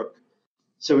won't be broke.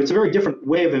 So it's a very different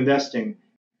way of investing.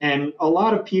 And a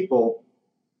lot of people,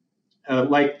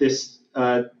 like this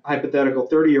hypothetical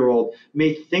 30-year-old,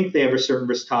 may think they have a certain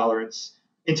risk tolerance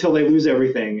until they lose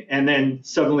everything. And then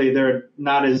suddenly they're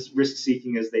not as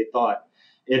risk-seeking as they thought.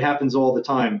 It happens all the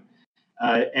time.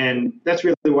 And that's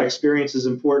really why experience is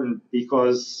important,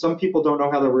 because some people don't know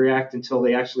how they'll react until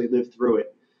they actually live through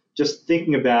it. Just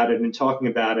thinking about it and talking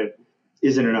about it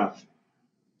isn't enough.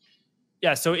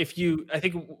 Yeah. So I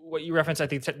think what you referenced, I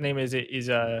think the name is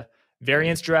a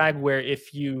variance drag, where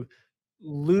if you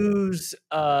lose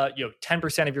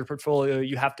 10% of your portfolio,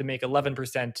 you have to make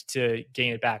 11% to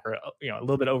gain it back, or a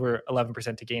little bit over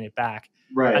 11% to gain it back.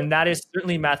 Right. And that is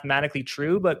certainly mathematically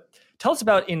true. But tell us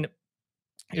about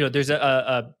there's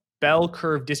a bell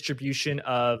curve distribution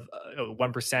of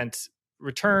 1%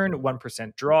 return,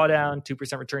 1% drawdown,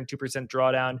 2% return, 2%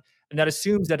 drawdown, and that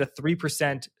assumes that a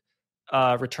 3%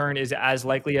 return is as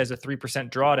likely as a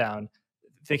 3% drawdown.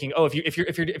 Thinking,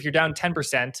 if you're down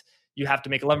 10%, you have to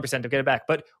make 11% to get it back.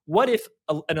 But what if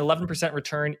an 11%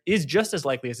 return is just as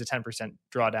likely as a 10%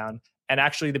 drawdown, and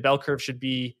actually the bell curve should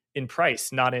be in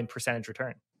price, not in percentage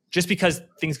return, just because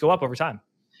things go up over time?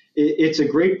 It's a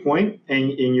great point,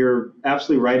 and you're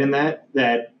absolutely right in that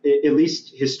at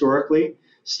least historically,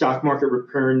 stock market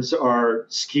returns are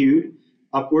skewed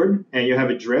upward and you have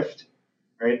a drift,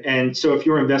 right? And so if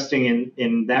you're investing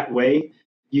in that way,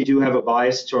 you do have a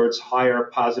bias towards higher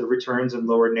positive returns and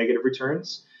lower negative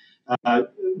returns.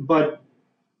 But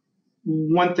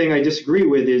one thing I disagree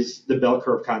with is the bell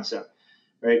curve concept,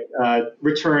 right?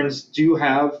 Returns do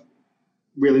have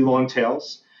really long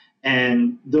tails,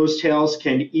 and those tails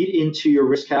can eat into your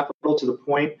risk capital to the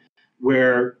point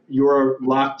where you're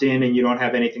locked in and you don't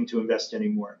have anything to invest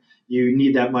anymore. You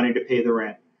need that money to pay the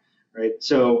rent, right?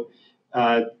 So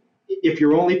if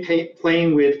you're only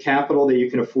playing with capital that you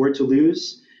can afford to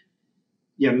lose,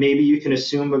 maybe you can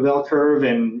assume a bell curve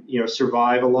and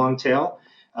survive a long tail.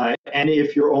 And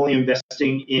if you're only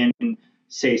investing in,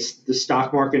 say, the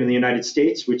stock market in the United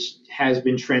States, which has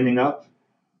been trending up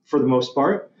for the most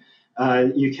part,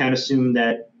 you can assume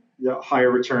that the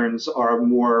higher returns are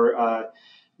more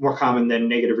common than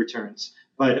negative returns.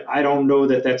 But I don't know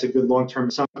that that's a good long-term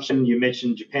assumption. You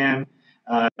mentioned Japan.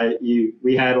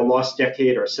 We had a lost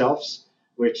decade ourselves,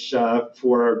 which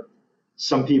for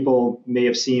some people may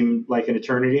have seemed like an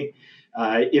eternity.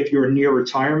 If you're near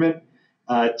retirement,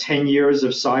 10 years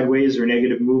of sideways or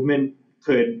negative movement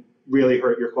could really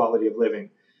hurt your quality of living.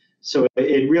 So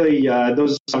it really,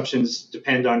 those assumptions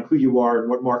depend on who you are and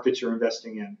what markets you're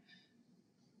investing in.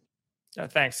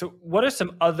 Thanks. So what are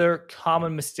some other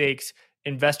common mistakes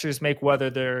investors make, whether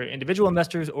they're individual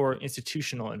investors or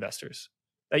institutional investors,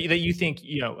 that you think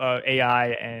AI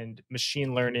and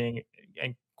machine learning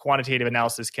and quantitative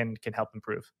analysis can help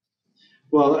improve?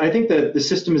 Well, I think that the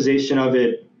systemization of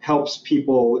it helps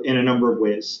people in a number of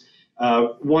ways.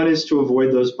 One is to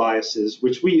avoid those biases,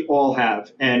 which we all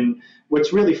have. And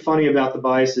what's really funny about the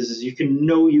biases is you can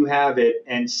know you have it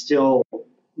and still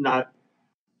not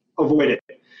avoid it.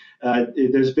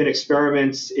 There's been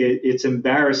experiments. It's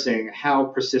embarrassing how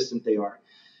persistent they are.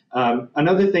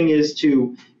 Another thing is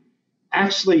to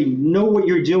actually know what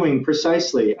you're doing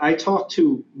precisely. I talk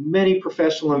to many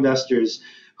professional investors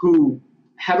who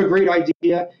have a great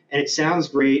idea and it sounds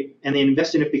great and they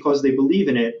invest in it because they believe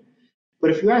in it. But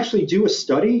if you actually do a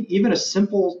study, even a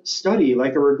simple study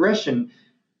like a regression,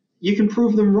 you can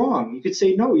prove them wrong. You could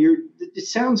say, no, it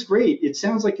sounds great. It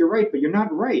sounds like you're right, but you're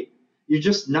not right. You're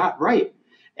just not right.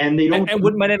 And they don't.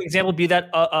 And might an example be that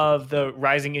of the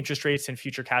rising interest rates and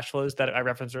future cash flows that I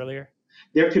referenced earlier?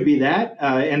 There could be that,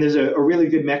 and there's a really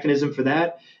good mechanism for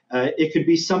that. It could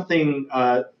be something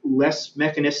less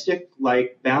mechanistic,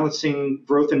 like balancing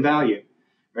growth and value,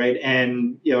 right?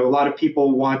 And a lot of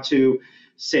people want to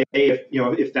say,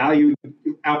 if value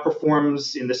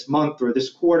outperforms in this month or this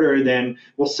quarter, then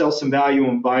we'll sell some value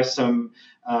and buy some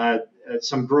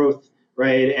growth,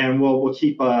 right? And we'll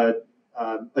keep a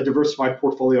diversified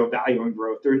portfolio of value and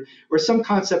growth, or some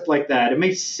concept like that. It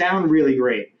may sound really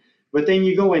great. But then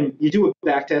you go and you do a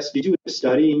back test, you do a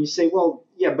study, and you say, well,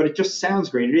 yeah, but it just sounds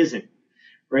great. It isn't,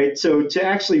 right? So to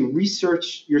actually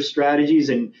research your strategies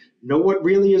and know what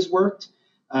really has worked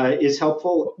is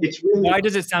helpful. Why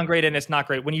does it sound great and it's not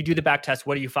great? When you do the back test,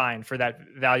 what do you find for that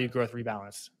value growth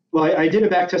rebalance? Well, I did a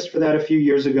back test for that a few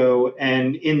years ago,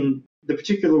 and in the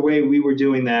particular way we were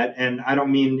doing that, and I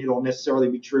don't mean it'll necessarily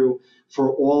be true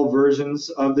for all versions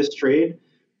of this trade,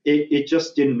 it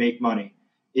just didn't make money.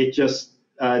 It just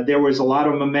there was a lot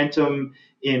of momentum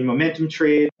in momentum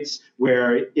trades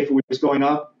where if it was going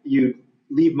up, you'd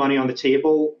leave money on the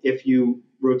table if you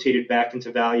rotated back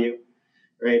into value,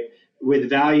 right? With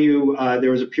value,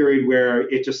 there was a period where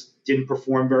it just didn't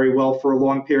perform very well for a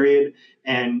long period,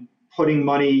 and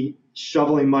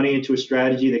shoveling money into a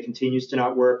strategy that continues to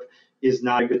not work is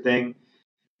not a good thing.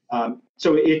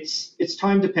 So it's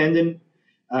time dependent.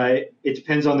 It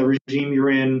depends on the regime you're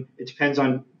in. It depends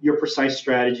on your precise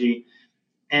strategy.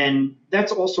 And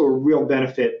that's also a real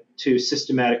benefit to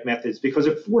systematic methods because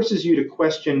it forces you to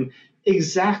question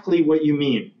exactly what you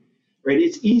mean, right?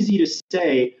 It's easy to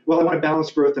say, well, I want to balance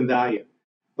growth and value.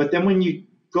 But then when you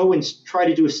go and try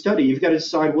to do a study, you've got to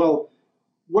decide, well,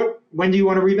 when do you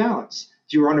want to rebalance?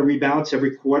 Do you want to rebalance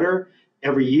every quarter,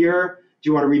 every year? Do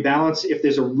you want to rebalance if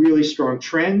there's a really strong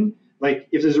trend? Like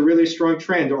if there's a really strong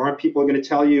trend, aren't people going to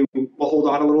tell you, well, hold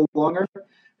on a little longer,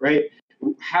 right?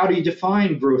 How do you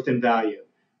define growth and value?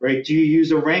 Right? Do you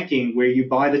use a ranking where you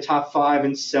buy the top 5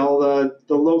 and sell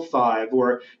the low 5,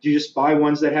 or do you just buy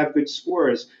ones that have good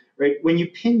scores? Right? When you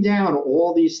pin down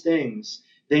all these things,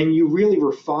 then you really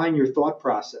refine your thought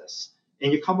process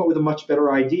and you come up with a much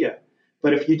better idea.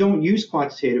 But if you don't use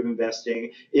quantitative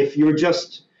investing, if you're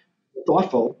just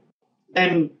thoughtful,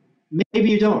 then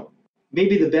maybe you don't.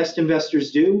 Maybe the best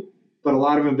investors do, but a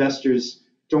lot of investors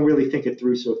don't really think it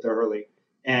through so thoroughly.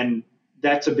 And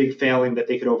that's a big failing that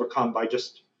they could overcome by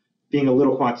just being a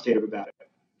little quantitative about it.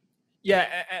 Yeah,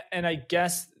 and I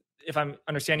guess if I'm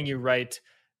understanding you right,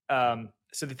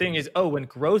 so the thing is, when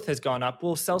growth has gone up,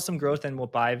 we'll sell some growth and we'll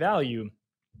buy value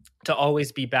to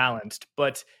always be balanced.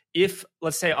 But if,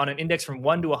 let's say, on an index from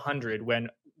 1 to 100, when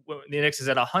the index is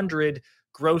at 100,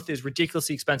 growth is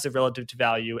ridiculously expensive relative to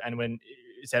value, and when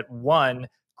it's at 1,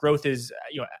 growth is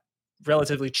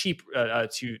relatively cheap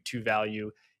to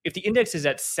value. If the index is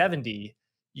at 70,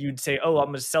 you'd say, I'm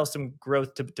going to sell some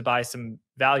growth to buy some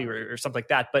value or something like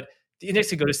that. But the index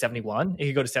could go to 71. It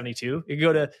could go to 72. It could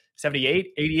go to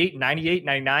 78, 88, 98,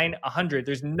 99, 100.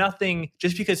 There's nothing,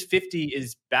 just because 50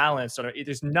 is balanced,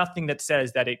 there's nothing that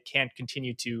says that it can't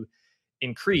continue to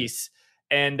increase.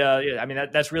 And I mean,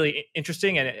 that's really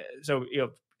interesting. And so, you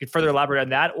could further elaborate on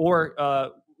that,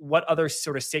 or what other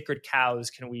sort of sacred cows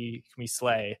can we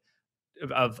slay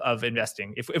of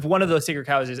investing? If one of those sacred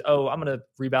cows is, oh, I'm going to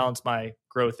rebalance my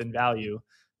growth and value,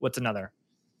 what's another?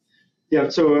 Yeah.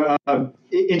 So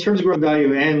in terms of growth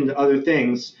value and other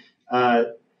things,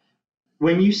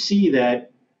 when you see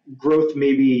that growth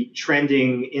may be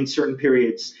trending in certain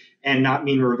periods and not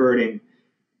mean reverting,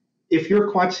 if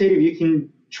you're quantitative, you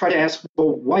can try to ask,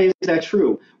 well, why is that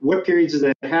true? What periods does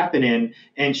that happen in?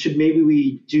 And should maybe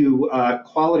we do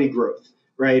quality growth,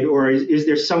 right? Or is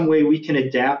there some way we can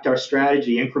adapt our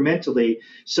strategy incrementally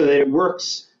so that it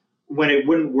works when it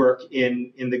wouldn't work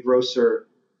in the grosser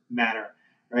manner,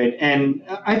 right? And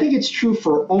I think it's true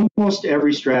for almost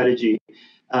every strategy.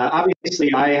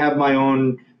 Obviously, I have my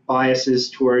own biases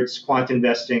towards quant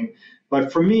investing,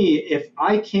 but for me, if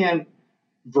I can't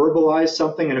verbalize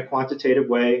something in a quantitative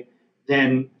way,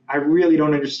 then I really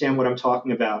don't understand what I'm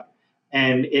talking about.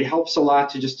 And it helps a lot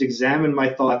to just examine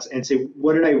my thoughts and say,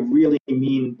 what did I really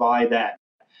mean by that?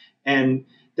 And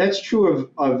that's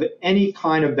true of any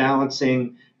kind of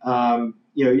balancing.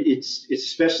 It's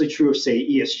especially true of, say,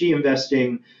 ESG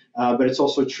investing, but it's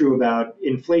also true about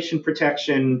inflation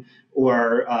protection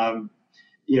or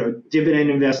dividend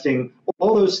investing.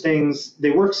 All those things,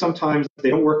 they work sometimes, they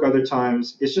don't work other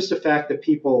times. It's just a fact that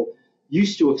people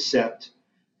used to accept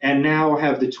and now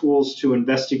have the tools to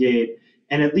investigate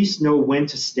and at least know when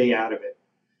to stay out of it,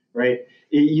 right?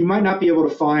 You might not be able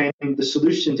to find the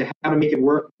solution to how to make it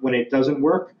work when it doesn't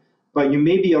work, but you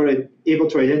may be able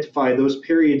to identify those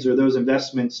periods or those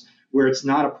investments where it's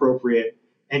not appropriate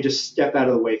and just step out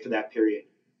of the way for that period.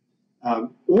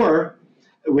 Or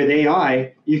with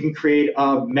AI, you can create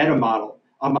a meta model,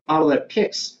 a model that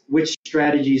picks which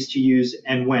strategies to use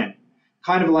and when,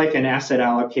 kind of like an asset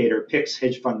allocator picks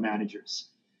hedge fund managers,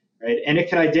 right? And it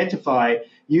can identify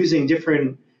using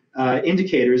different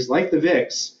indicators like the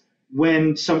VIX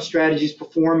when some strategies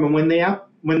perform and when they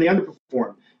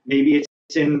underperform. Maybe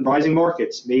it's in rising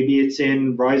markets, maybe it's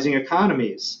in rising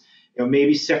economies.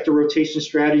 Maybe sector rotation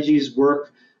strategies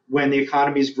work when the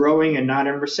economy is growing and not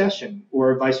in recession,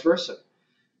 or vice versa,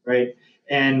 right?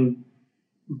 And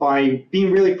by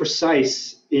being really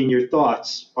precise in your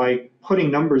thoughts, by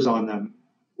putting numbers on them,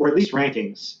 or at least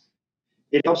rankings,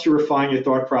 it helps you refine your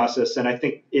thought process, and I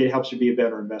think it helps you be a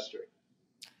better investor.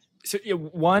 So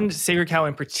one sacred cow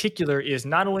in particular is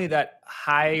not only that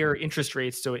higher interest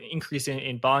rates, so an increase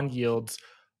in bond yields,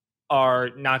 are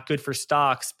not good for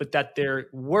stocks, but that they're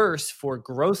worse for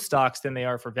growth stocks than they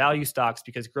are for value stocks,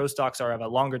 because growth stocks are of a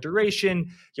longer duration.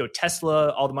 Tesla,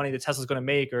 all the money that Tesla's going to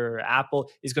make, or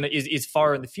Apple is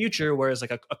far in the future, whereas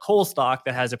like a coal stock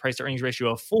that has a price to earnings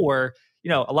ratio of 4, a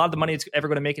lot of the money it's ever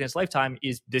going to make in its lifetime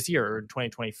is this year or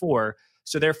 2024.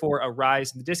 So therefore, a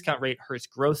rise in the discount rate hurts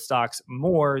growth stocks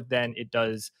more than it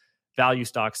does value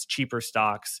stocks, cheaper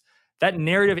stocks. That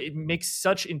narrative, it makes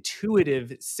such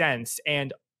intuitive sense.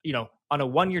 And on a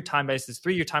 1-year time basis,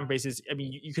 3-year time basis, I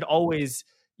mean, you could always,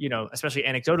 especially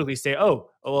anecdotally say,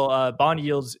 bond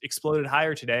yields exploded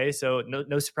higher today, so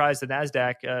no surprise the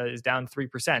NASDAQ is down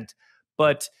 3%.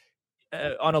 But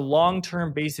on a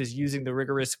long-term basis, using the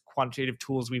rigorous quantitative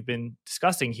tools we've been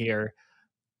discussing here,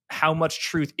 how much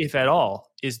truth, if at all,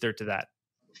 is there to that?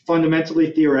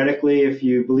 Fundamentally, theoretically, if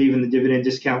you believe in the dividend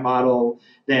discount model,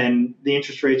 then the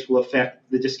interest rates will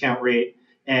affect the discount rate.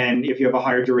 And if you have a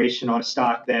higher duration on a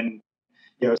stock, then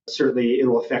certainly it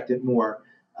will affect it more.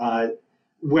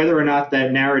 Whether or not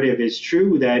that narrative is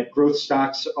true, that growth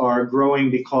stocks are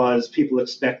growing because people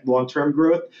expect long-term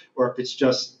growth, or if it's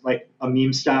just like a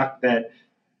meme stock that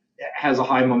has a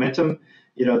high momentum,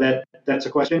 that's a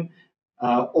question.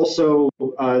 Also,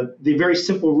 the very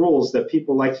simple rules that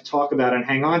people like to talk about and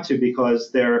hang on to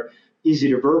because they're easy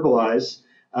to verbalize,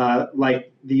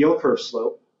 like the yield curve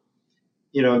slope,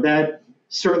 that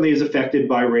certainly is affected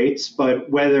by rates, but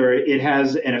whether it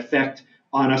has an effect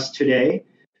on us today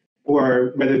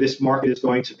or whether this market is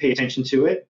going to pay attention to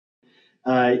it,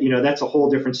 that's a whole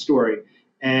different story.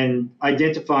 And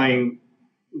identifying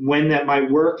when that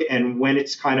might work and when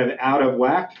it's kind of out of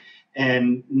whack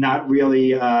and not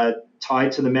really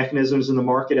tied to the mechanisms in the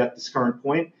market at this current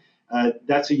point,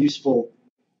 that's a useful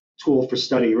tool for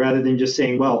study, rather than just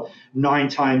saying, well, 9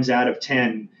 times out of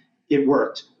 10 it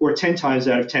worked, or 10 times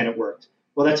out of 10 it worked.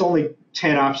 Well, that's only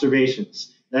 10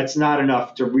 observations. That's not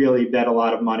enough to really bet a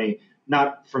lot of money,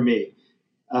 not for me.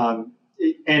 And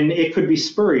it could be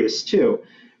spurious too,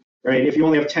 right? If you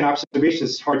only have 10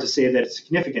 observations, it's hard to say that it's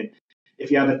significant. If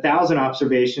you have 1,000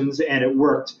 observations and it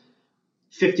worked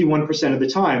 51% of the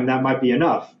time, that might be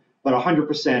enough, but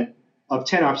 100% of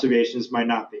 10 observations might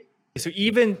not be. So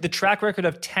even the track record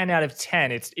of 10 out of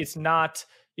 10, it's not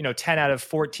 10 out of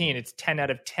 14, it's 10 out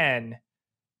of 10.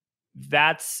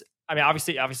 That's I mean,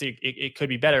 obviously, it could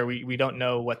be better. We don't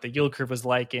know what the yield curve was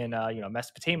like in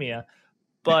Mesopotamia,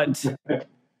 but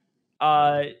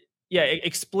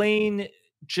explain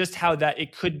just how that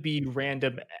it could be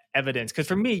random evidence. Because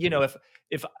for me,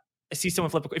 if I see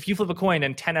someone if you flip a coin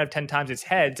and 10 out of 10 times it's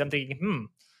heads, I'm thinking,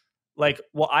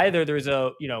 well, either there's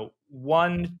a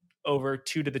 1 over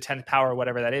 2 to the 10th power,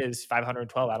 whatever that is,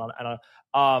 512. I don't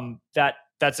know.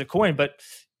 That's a coin, but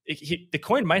the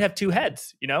coin might have 2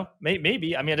 heads.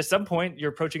 Maybe. I mean, at some point, you're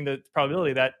approaching the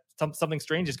probability that something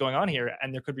strange is going on here,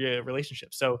 and there could be a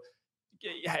relationship. So,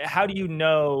 how do you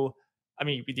know? I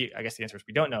mean, I guess the answer is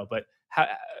we don't know. But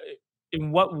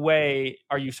in what way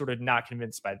are you sort of not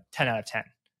convinced by 10 out of 10?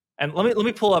 And let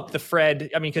me pull up the Fred.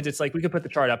 I mean, because it's like we could put the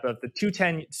chart up of the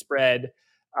 210 spread,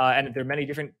 and there are many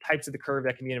different types of the curve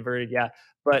that can be inverted. Yeah,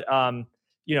 but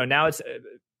now it's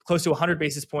close to 100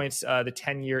 basis points. The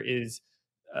 10-year is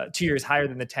 2 years higher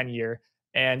than the 10-year,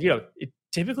 and it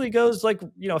typically goes like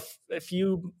a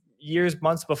few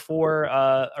months before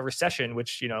a recession,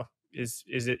 which is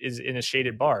in a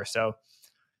shaded bar. So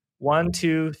 1,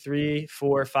 2, 3,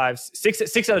 4, 5,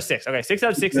 6 out of 6. Okay, 6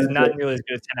 out of 6 is not nearly as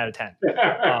good as 10 out of 10.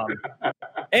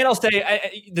 And I'll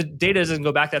say the data doesn't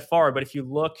go back that far, but if you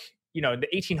look, in the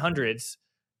 1800s,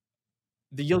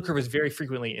 the yield curve was very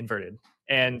frequently inverted.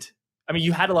 And I mean,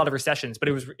 you had a lot of recessions, but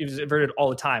it was inverted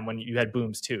all the time when you had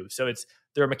booms too. So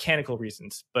there are mechanical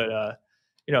reasons, but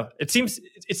it seems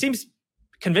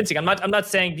convincing. I'm not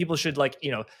saying people should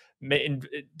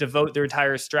devote their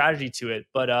entire strategy to it,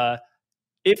 but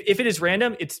if it is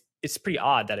random, it's pretty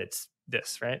odd that it's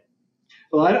this, right?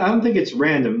 Well, I don't think it's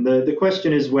random. The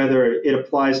question is whether it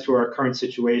applies to our current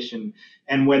situation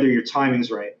and whether your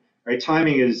timing's right. Right?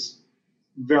 Timing is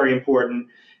very important.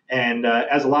 And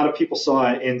as a lot of people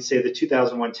saw in, say, the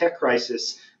 2001 tech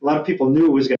crisis, a lot of people knew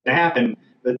it was going to happen,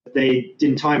 but they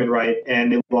didn't time it right,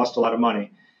 and they lost a lot of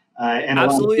money.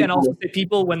 Absolutely. And also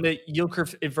people, when the yield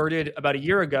curve inverted about a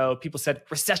year ago, people said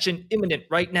recession imminent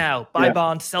right now, buy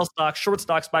bonds, sell stocks, short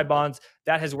stocks, buy bonds.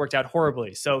 That has worked out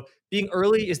horribly. So being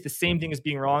early is the same thing as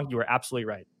being wrong. You are absolutely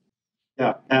right.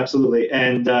 Yeah, absolutely.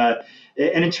 And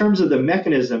in terms of the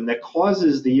mechanism that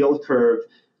causes the yield curve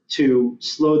to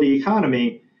slow the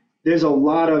economy, there's a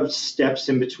lot of steps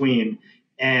in between.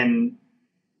 And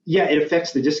yeah, it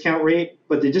affects the discount rate,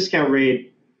 but the discount rate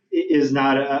is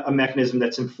not a mechanism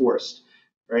that's enforced,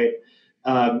 right?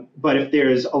 But if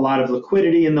there's a lot of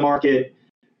liquidity in the market,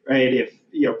 right? If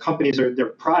companies their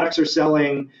products are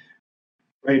selling,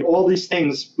 right? All these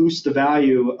things boost the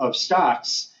value of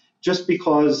stocks. Just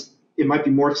because it might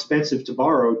be more expensive to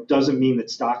borrow doesn't mean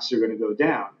that stocks are going to go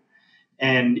down.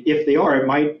 And if they are, it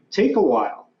might take a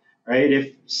while, right?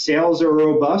 If sales are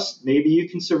robust, maybe you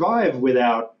can survive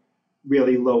without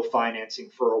really low financing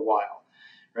for a while.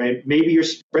 Right? Maybe your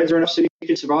spreads are enough so you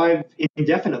can survive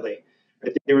indefinitely.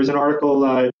 Right? There was an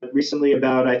article recently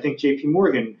about, I think, JP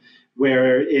Morgan,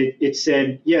 where it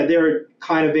said, yeah, they're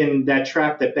kind of in that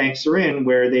trap that banks are in,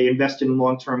 where they invest in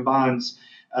long-term bonds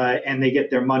and they get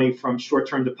their money from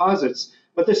short-term deposits,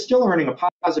 but they're still earning a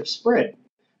positive spread.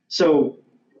 So,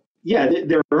 yeah,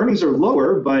 their earnings are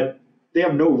lower, but they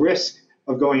have no risk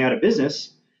of going out of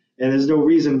business, and there's no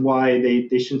reason why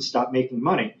they shouldn't stop making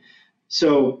money.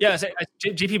 So yeah,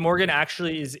 JP Morgan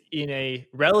actually is in a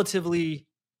relatively,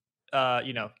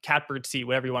 catbird seat,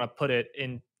 whatever you want to put it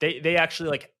in. They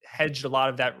actually hedged a lot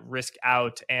of that risk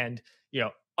out, and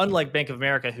unlike Bank of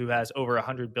America, who has over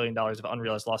 $100 billion of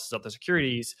unrealized losses of their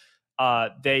securities,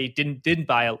 they didn't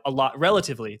buy a lot.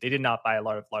 Relatively, they did not buy a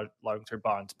lot of long-term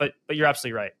bonds. But you're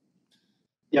absolutely right.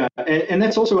 Yeah, and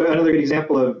that's also another good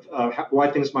example of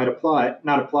why things might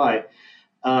not apply.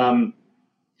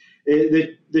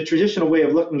 The traditional way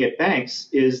of looking at banks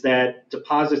is that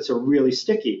deposits are really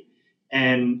sticky.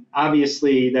 And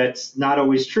obviously that's not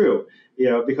always true,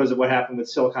 because of what happened with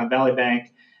Silicon Valley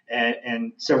Bank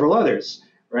and several others,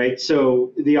 right?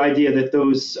 So the idea that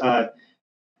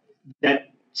that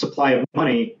supply of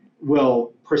money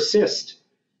will persist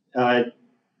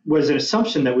was an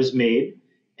assumption that was made,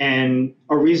 and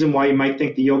a reason why you might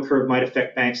think the yield curve might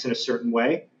affect banks in a certain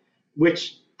way,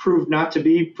 which proved not to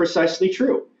be precisely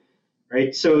true.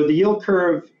 Right? So the yield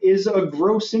curve is a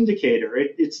gross indicator.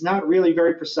 It's not really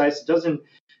very precise. It doesn't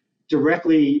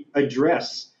directly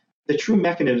address the true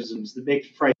mechanisms that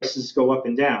make prices go up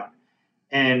and down.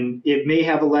 And it may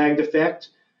have a lagged effect.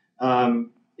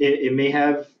 It may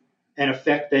have an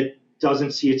effect that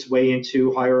doesn't see its way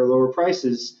into higher or lower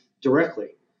prices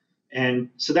directly. And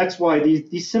so that's why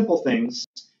these simple things,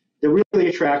 they're really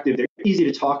attractive. They're easy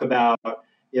to talk about.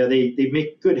 They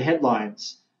make good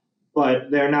headlines,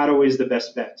 but they're not always the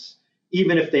best bets,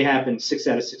 even if they happen 6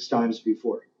 out of 6 times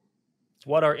before.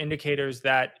 What are indicators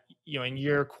that in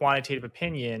your quantitative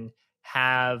opinion,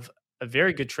 have a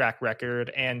very good track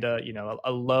record and a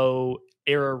low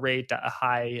error rate, a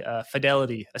high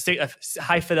fidelity, a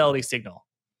high fidelity signal?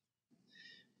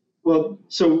 Well,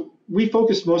 so we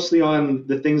focus mostly on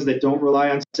the things that don't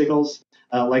rely on signals,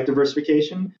 like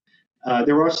diversification.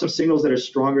 There are some signals that are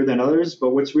stronger than others,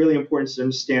 but what's really important is to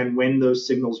understand when those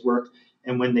signals work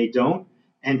and when they don't,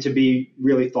 and to be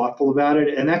really thoughtful about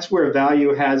it. And that's where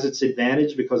value has its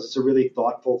advantage because it's a really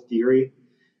thoughtful theory,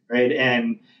 right?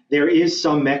 And there is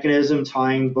some mechanism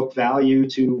tying book value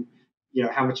to,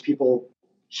 how much people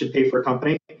should pay for a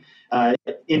company.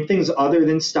 In things other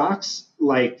than stocks,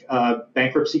 like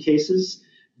bankruptcy cases,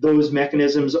 those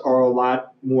mechanisms are a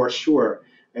lot more sure.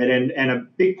 Right? And a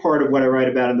big part of what I write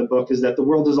about in the book is that the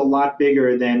world is a lot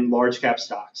bigger than large cap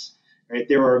stocks. Right?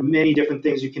 There are many different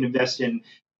things you can invest in,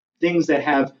 things that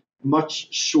have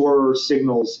much surer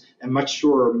signals and much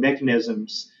surer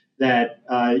mechanisms that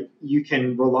you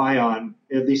can rely on,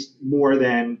 at least more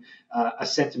than a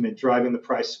sentiment driving the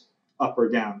price up or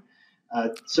down.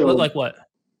 Like what?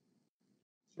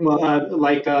 Well,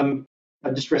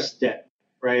 a distressed debt,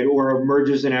 right, or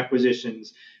mergers and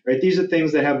acquisitions, right? These are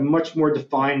things that have much more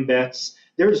defined bets.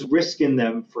 There's risk in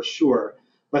them for sure,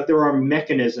 but there are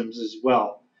mechanisms as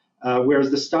well.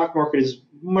 Whereas the stock market is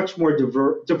much more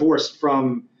divorced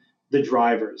from the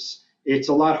drivers. It's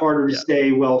a lot harder to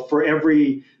say, well, for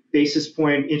every basis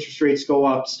point interest rates go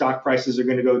up, stock prices are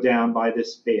going to go down by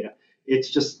this beta. It's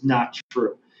just not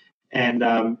true. And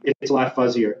it's a lot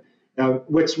fuzzier. Now,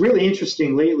 what's really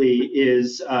interesting lately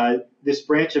is this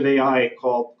branch of AI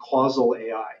called causal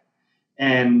AI.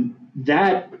 And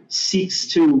that seeks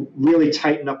to really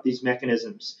tighten up these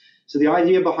mechanisms. So the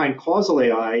idea behind causal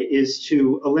AI is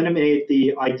to eliminate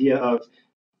the idea of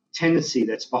tendency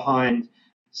that's behind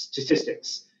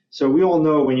statistics. So we all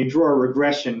know when you draw a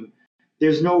regression,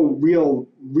 there's no real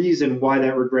reason why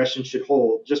that regression should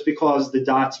hold. Just because the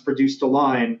dots produced a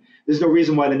line, there's no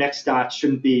reason why the next dot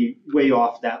shouldn't be way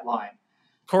off that line.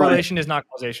 Correlation is not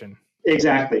causation.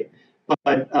 Exactly.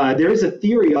 But there is a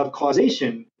theory of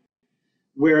causation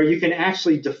where you can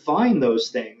actually define those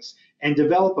things and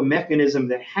develop a mechanism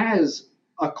that has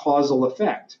a causal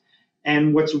effect.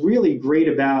 And what's really great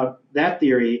about that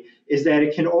theory is that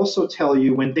it can also tell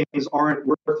you when things aren't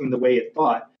working the way it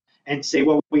thought and say,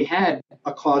 well, we had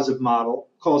a causal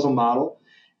model,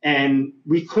 and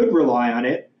we could rely on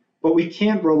it, but we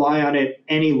can't rely on it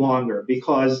any longer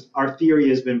because our theory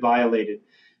has been violated.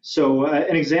 So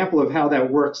an example of how that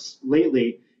works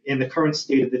lately in the current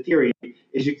state of the theory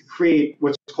is you can create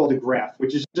what's called a graph,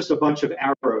 which is just a bunch of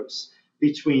arrows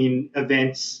between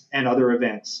events and other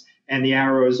events. And the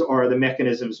arrows are the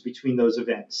mechanisms between those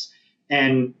events.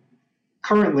 And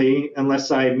currently,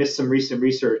 unless I missed some recent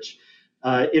research,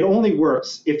 it only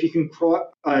works if you can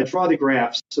draw the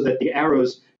graphs so that the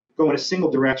arrows go in a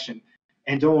single direction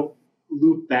and don't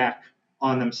loop back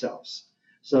on themselves.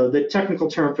 So the technical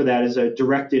term for that is a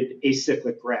directed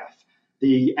acyclic graph.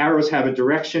 The arrows have a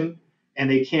direction and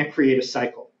they can't create a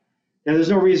cycle. Now, there's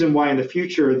no reason why in the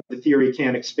future the theory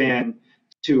can't expand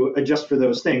to adjust for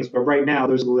those things, but right now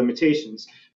those are the limitations.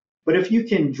 But if you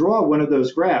can draw one of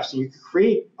those graphs and you can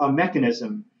create a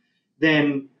mechanism,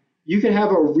 then you can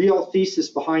have a real thesis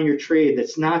behind your trade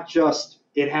that's not just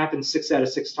it happens 6 out of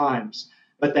 6 times,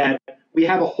 but that we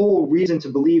have a whole reason to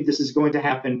believe this is going to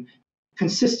happen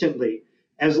consistently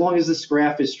as long as this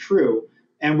graph is true.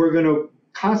 And we're going to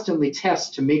constantly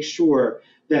test to make sure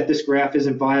that this graph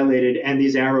isn't violated and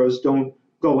these arrows don't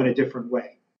go in a different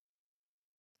way.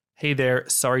 Hey there,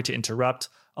 sorry to interrupt.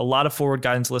 A lot of Forward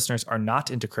Guidance listeners are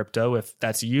not into crypto. If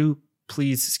that's you,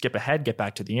 please skip ahead, get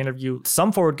back to the interview.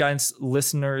 Some Forward Guidance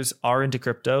listeners are into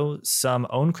crypto. Some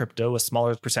own crypto. A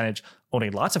smaller percentage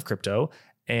owning lots of crypto.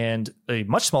 And a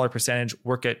much smaller percentage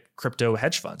work at crypto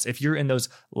hedge funds. If you're in those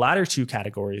latter two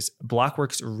categories,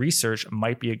 Blockworks Research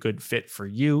might be a good fit for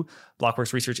you.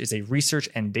 Blockworks Research is a research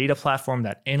and data platform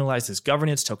that analyzes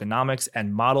governance, tokenomics,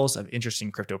 and models of interesting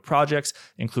crypto projects,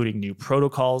 including new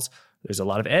protocols. There's a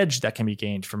lot of edge that can be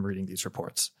gained from reading these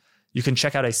reports. You can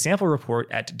check out a sample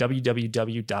report at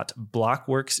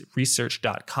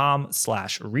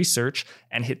www.blockworksresearch.com/research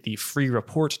and hit the free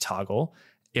report toggle.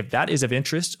 If that is of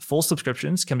interest, full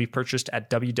subscriptions can be purchased at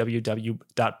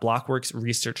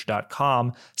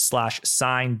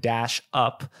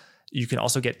www.blockworksresearch.com/sign-up. You can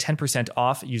also get 10%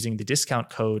 off using the discount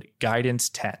code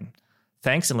guidance10.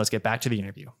 Thanks, and let's get back to the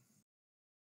interview.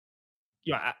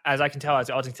 As I can tell,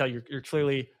 you're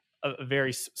clearly a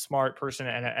very smart person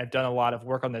and have done a lot of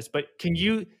work on this. But can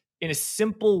you, in a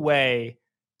simple way,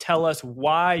 tell us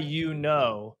why you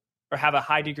know or have a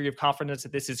high degree of confidence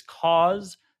that this is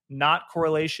cause, not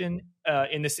correlation,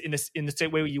 in the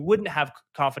same way you wouldn't have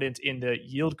confidence in the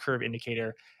yield curve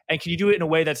indicator? And can you do it in a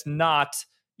way that's not,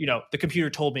 the computer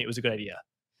told me it was a good idea?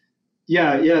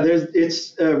 Yeah.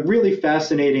 It's a really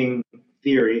fascinating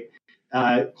theory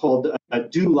called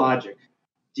do logic,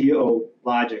 DO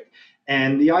logic.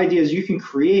 And the idea is you can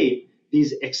create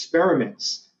these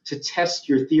experiments to test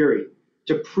your theory,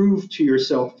 to prove to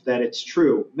yourself that it's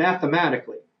true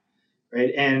mathematically,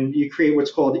 right? And you create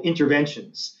what's called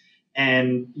interventions.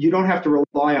 And you don't have to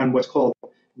rely on what's called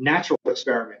natural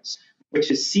experiments,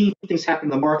 which is seeing things happen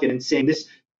in the market and saying this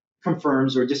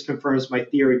confirms or disconfirms my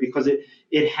theory because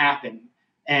it happened.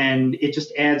 And it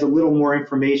just adds a little more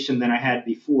information than I had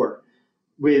before.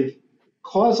 With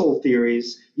causal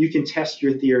theories, you can test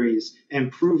your theories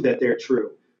and prove that they're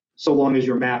true, so long as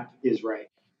your map is right.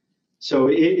 So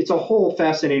it's a whole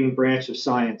fascinating branch of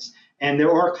science. And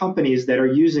there are companies that are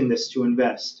using this to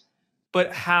invest.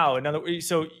 But how? In other words,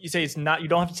 so you say it's not, you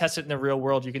don't have to test it in the real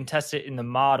world. You can test it in the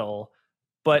model.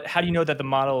 But how do you know that the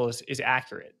model is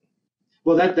accurate?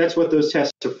 Well, that's what those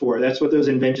tests are for. That's what those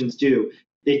inventions do.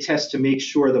 They test to make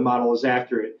sure the model is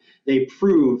accurate. They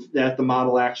prove that the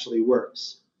model actually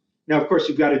works. Now, of course,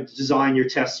 you've got to design your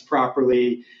tests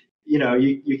properly.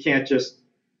 You can't just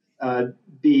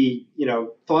be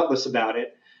thoughtless about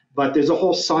it. But there's a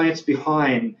whole science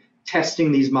behind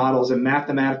testing these models and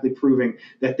mathematically proving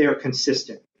that they're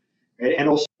consistent, right? And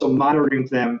also monitoring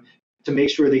them to make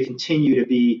sure they continue to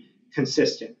be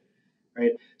consistent,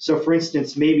 right? So, for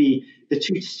instance, maybe the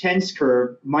 2/10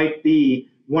 curve might be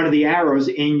one of the arrows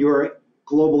in your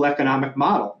global economic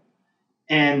model.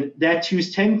 And that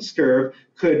 2/10 curve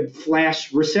could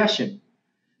flash recession.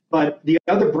 But the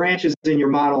other branches in your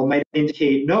model might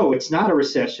indicate, no, it's not a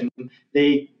recession.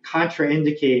 They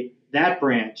contraindicate that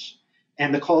branch.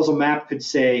 And the causal map could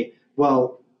say,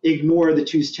 well, ignore the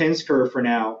 2/10 curve for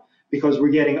now because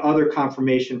we're getting other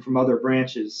confirmation from other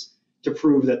branches to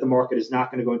prove that the market is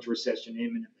not going to go into recession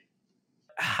imminently.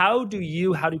 How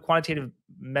do quantitative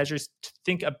measures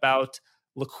think about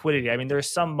liquidity? I mean, there are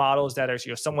some models that are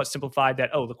somewhat simplified that,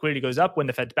 liquidity goes up when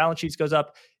the Fed's balance sheets goes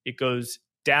up. It goes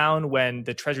down when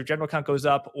the Treasury General Account goes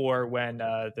up or when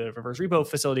the reverse repo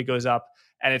facility goes up.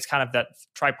 And it's kind of that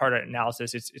tripartite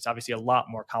analysis. It's obviously a lot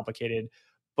more complicated.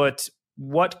 But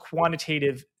what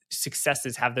quantitative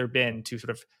successes have there been to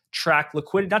sort of track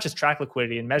liquidity, not just track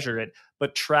liquidity and measure it,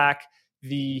 but track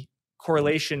the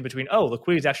correlation between,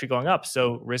 liquidity is actually going up,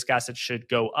 so risk assets should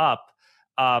go up.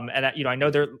 And I know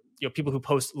there people who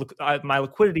post, my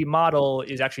liquidity model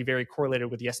is actually very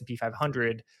correlated with the S&P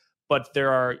 500. But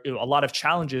there are a lot of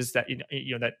challenges that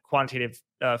that quantitative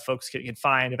folks can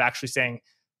find of actually saying,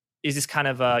 is this kind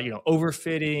of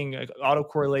overfitting,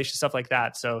 autocorrelation, stuff like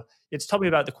that. So it's tell me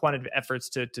about the quantitative efforts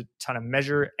to kind of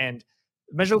measure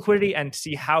liquidity and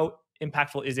see how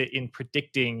impactful is it in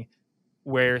predicting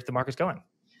where the market's going.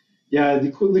 Yeah,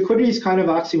 liquidity is kind of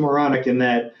oxymoronic in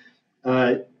that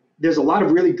there's a lot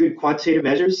of really good quantitative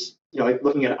measures, like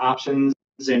looking at options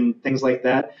and things like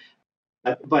that.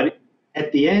 But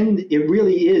at the end, it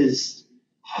really is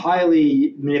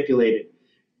highly manipulated,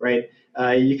 right?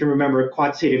 You can remember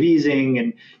quantitative easing,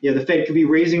 and the Fed could be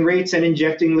raising rates and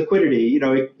injecting liquidity.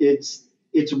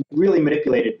 It's really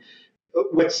manipulated.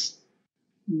 What's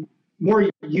more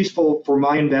useful for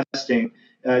my investing,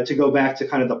 to go back to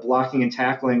kind of the blocking and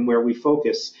tackling where we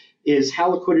focus, is how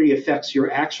liquidity affects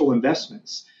your actual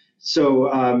investments.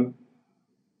 So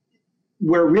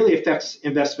where it really affects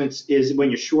investments is when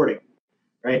you're shorting,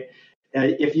 right?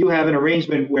 If you have an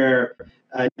arrangement where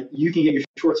you can get your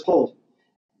shorts pulled,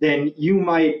 then you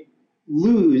might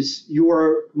lose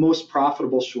your most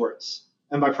profitable shorts.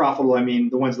 And by profitable, I mean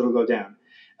the ones that will go down,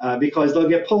 because they'll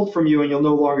get pulled from you and you'll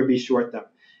no longer be short them.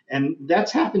 And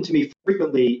that's happened to me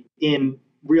frequently in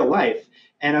real life.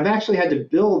 And I've actually had to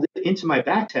build into my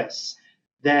back tests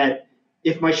that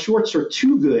if my shorts are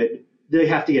too good, they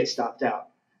have to get stopped out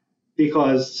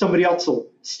because somebody else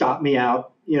will stop me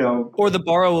out. Or the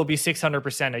borrow will be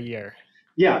 600% a year.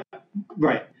 Yeah,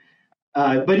 right.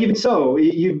 But even so,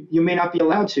 you may not be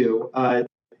allowed to.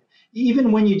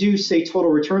 Even when you do, say, total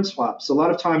return swaps, a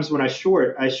lot of times when I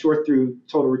short through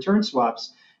total return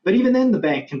swaps. But even then, the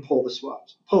bank can pull the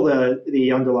swaps, pull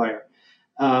the underlier.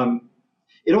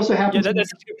 It also happens. Yeah,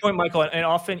 that's a good point, Michael. And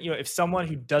often, if someone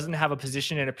who doesn't have a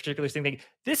position in a particular thing, they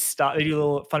do a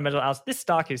little fundamental analysis. This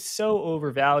stock is so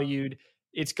overvalued.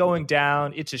 It's going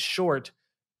down. It's a short.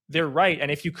 They're right.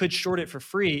 And if you could short it for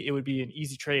free, it would be an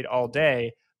easy trade all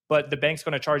day. But the bank's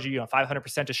going to charge you,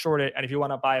 500% to short it. And if you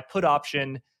want to buy a put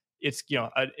option, it's,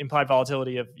 an implied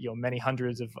volatility of, many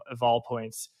hundreds of vol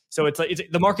points. So it's like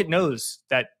the market knows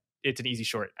that it's an easy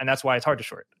short. And that's why it's hard to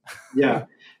short. Yeah.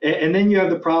 And then you have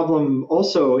the problem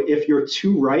also, if you're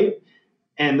too right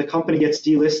and the company gets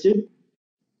delisted,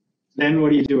 then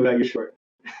what do you do about your short?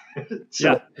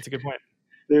 So yeah, that's a good point.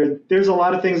 There's a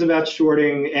lot of things about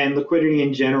shorting and liquidity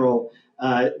in general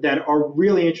that are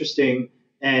really interesting,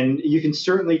 and you can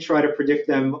certainly try to predict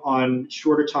them on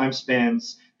shorter time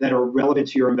spans that are relevant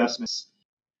to your investments.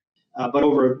 But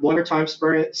over longer time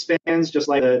spans, just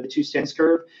like the 2 cents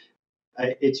curve,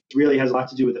 it really has a lot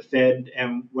to do with the Fed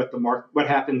and what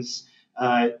happens,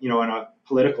 on a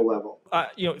political level.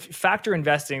 Factor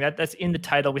investing, that's in the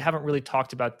title. We haven't really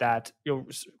talked about that.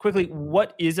 Quickly,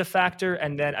 what is a factor?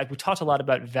 And then we talked a lot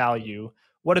about value.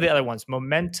 What are the other ones?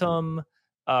 Momentum,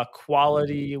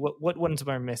 quality. What ones am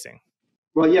I missing?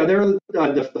 Well, yeah, there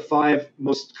are the 5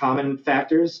 most common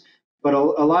factors, but a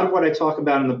lot of what I talk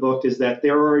about in the book is that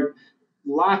there are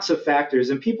lots of factors,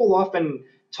 and people often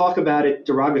talk about it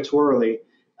derogatorily,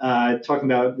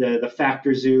 talking about the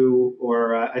factor zoo,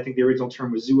 or I think the original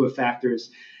term was zoo of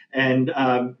factors. And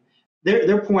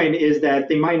their point is that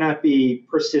they might not be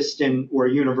persistent or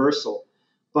universal,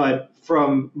 but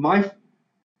from my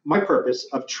purpose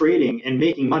of trading and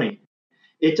making money,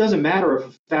 it doesn't matter if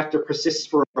a factor persists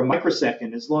for a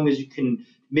microsecond as long as you can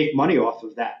make money off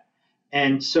of that.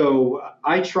 And so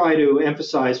I try to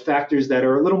emphasize factors that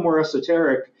are a little more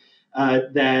esoteric,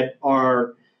 that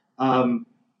are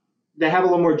that have a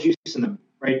little more juice in them,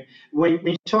 right? When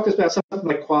you talk about something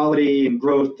like quality and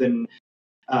growth and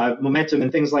momentum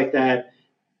and things like that,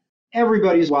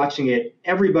 everybody's watching it.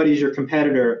 Everybody's your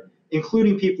competitor,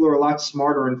 including people who are a lot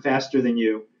smarter and faster than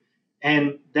you.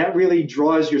 And that really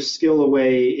draws your skill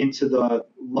away into the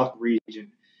luck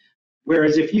region.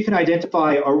 Whereas if you can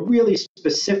identify a really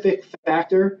specific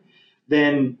factor,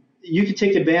 then you can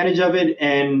take advantage of it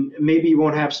and maybe you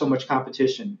won't have so much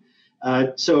competition.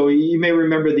 So you may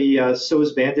remember the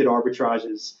So's Bandit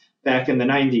arbitrages back in the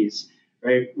 90s,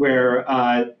 right, where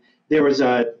there was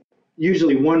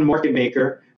usually one market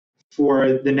maker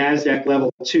for the NASDAQ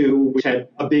level 2, which had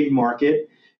a big market,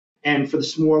 and for the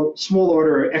small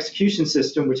order execution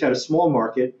system, which had a small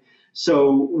market.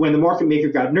 So when the market maker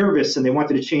got nervous and they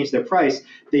wanted to change their price,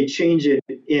 they change it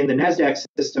in the NASDAQ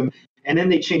system, and then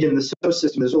they change it in the SO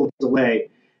system. There's a little delay.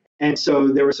 And so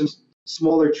there were some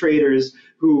smaller traders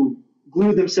who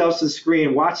glued themselves to the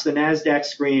screen, watched the NASDAQ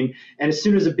screen, and as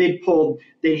soon as a bid pulled,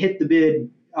 they hit the bid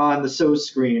on the SO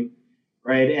screen,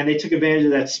 right? And they took advantage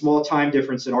of that small time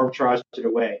difference and arbitraged it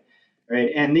away, right?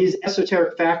 And these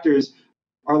esoteric factors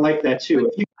are like that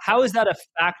too. How is that a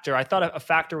factor? I thought a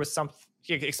factor was something.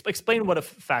 Explain what a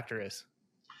factor is.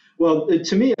 Well,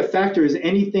 to me, a factor is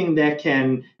anything that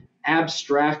can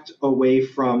abstract away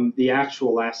from the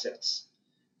actual assets,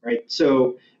 right?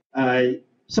 So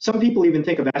some people even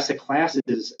think of asset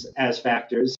classes as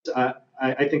factors.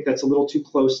 I think that's a little too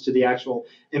close to the actual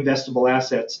investable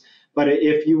assets. But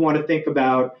if you want to think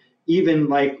about even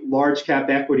like large cap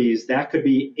equities, that could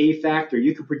be a factor.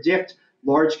 You could predict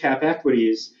large cap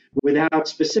equities without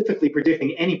specifically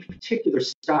predicting any particular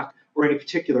stock or any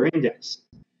particular index,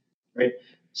 right?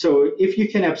 So if you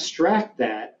can abstract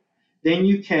that, then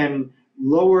you can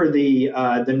lower the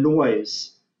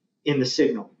noise in the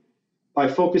signal by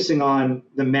focusing on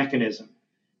the mechanism,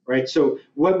 right? So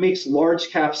what makes large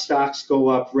cap stocks go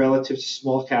up relative to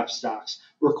small cap stocks,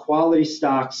 or quality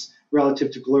stocks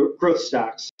relative to growth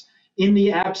stocks? In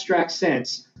the abstract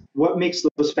sense, what makes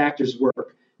those factors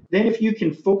work? Then if you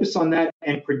can focus on that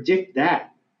and predict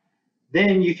that,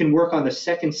 then you can work on the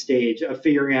second stage of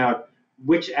figuring out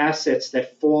which assets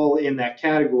that fall in that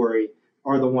category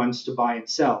are the ones to buy and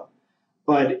sell.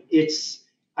 But it's,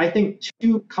 I think,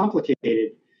 too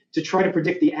complicated to try to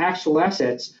predict the actual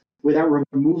assets without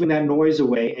removing that noise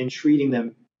away and treating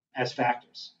them as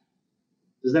factors.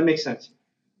 Does that make sense?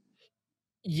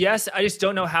 Yes, I just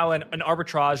don't know how an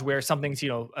arbitrage where something's,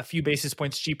 a few basis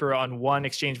points cheaper on one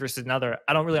exchange versus another,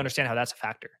 I don't really understand how that's a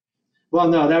factor. Well,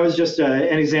 no, that was just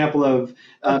an example of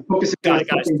focusing on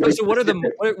something. So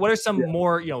what are some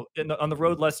more, on the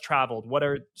road less traveled, what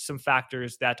are some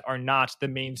factors that are not the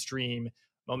mainstream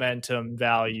momentum,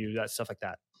 value, that stuff like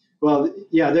that? Well,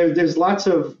 yeah, there's lots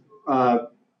of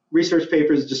research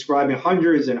papers describing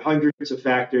hundreds and hundreds of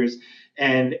factors,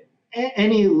 and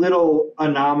any little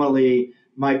anomaly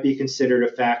might be considered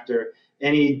a factor.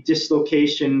 Any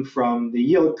dislocation from the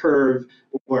yield curve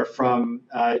or from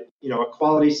a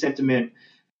quality sentiment,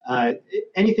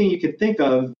 anything you could think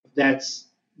of that's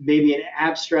maybe an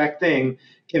abstract thing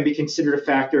can be considered a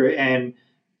factor and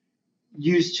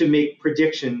used to make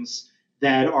predictions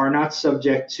that are not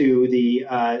subject to the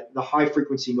high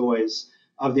frequency noise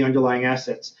of the underlying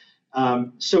assets.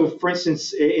 So, for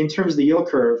instance, in terms of the yield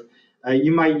curve,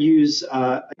 You might use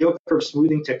a yield curve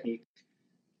smoothing technique,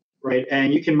 right?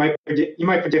 And you might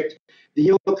predict the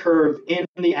yield curve in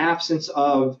the absence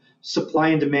of supply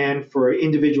and demand for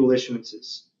individual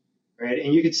issuances, right?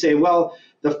 And you could say, well,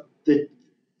 the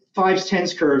fives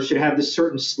tens curve should have this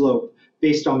certain slope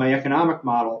based on my economic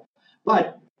model,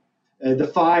 but the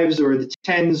fives or the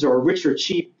tens are rich or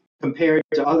cheap compared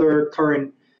to other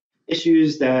current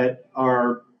issues that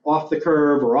are off the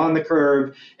curve or on the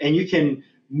curve, and you can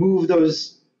move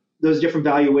those different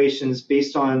valuations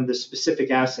based on the specific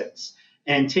assets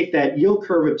and take that yield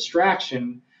curve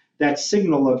abstraction, that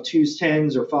signal of twos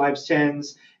tens or fives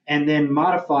tens, and then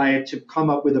modify it to come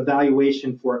up with a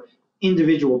valuation for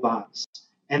individual bonds,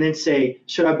 and then say,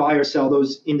 should I buy or sell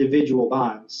those individual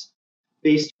bonds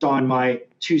based on my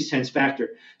twos tens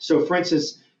factor? So for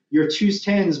instance, your twos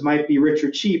tens might be rich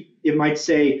or cheap. It might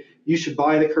say you should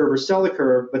buy the curve or sell the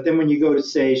curve, but then when you go to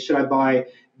say, should I buy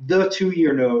the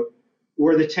 2-year note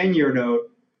or the 10-year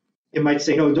note, it might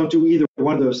say, no, don't do either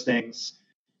one of those things.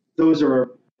 Those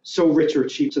are so rich or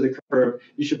cheap to the curve,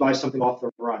 you should buy something off the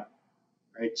run,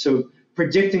 right? So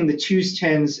predicting the twos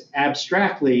tens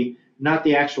abstractly, not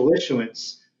the actual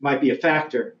issuance, might be a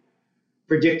factor.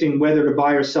 Predicting whether to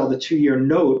buy or sell the 2-year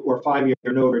note or 5-year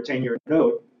note or 10-year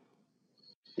note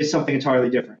is something entirely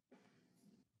different.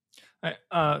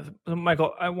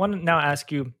 Michael, I want to now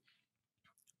ask you,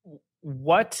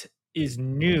 what is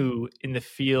new in the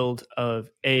field of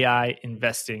AI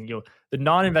investing? The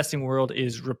non-investing world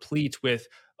is replete with,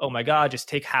 oh my God, just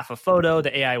take half a photo,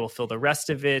 the AI will fill the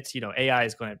rest of it. AI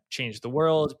is going to change the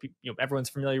world. Everyone's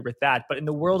familiar with that. But in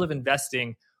the world of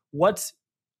investing, what's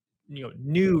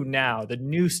new now, the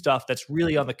new stuff that's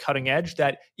really on the cutting edge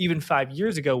that even 5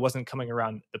 years ago wasn't coming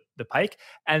around the pike?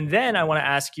 And then I want to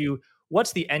ask you,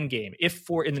 what's the end game? If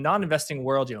in the non-investing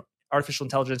world, artificial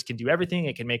intelligence can do everything,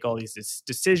 it can make all these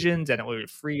decisions, and it will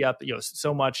free up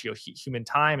so much human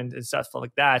time and stuff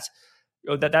like that.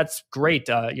 That's great,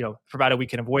 provided we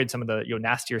can avoid some of the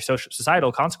nastier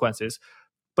societal consequences.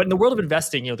 But in the world of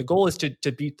investing, the goal is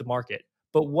to beat the market.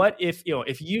 But what if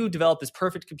you develop this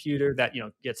perfect computer that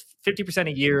gets 50%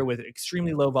 a year with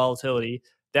extremely low volatility,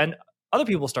 then other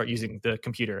people start using the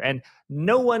computer, and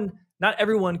not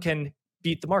everyone can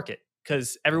beat the market,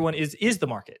 because everyone is the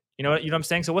market. You know what I'm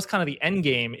saying? So what's kind of the end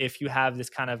game if you have this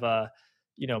kind of a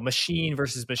machine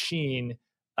versus machine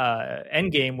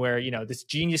end game where this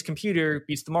genius computer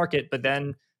beats the market, but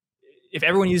then if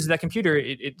everyone uses that computer,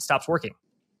 it stops working?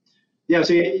 Yeah,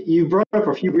 so you brought up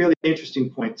a few really interesting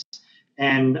points.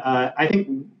 And I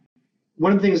think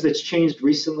one of the things that's changed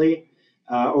recently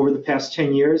over the past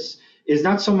 10 years is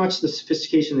not so much the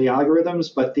sophistication of the algorithms,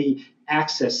 but the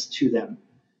access to them,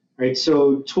 right?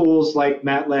 So tools like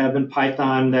MATLAB and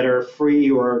Python that are free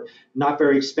or not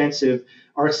very expensive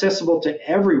are accessible to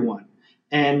everyone.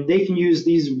 And they can use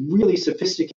these really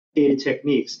sophisticated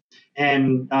techniques.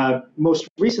 And most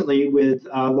recently with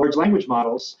large language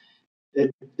models,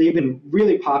 they've been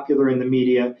really popular in the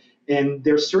media, and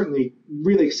they're certainly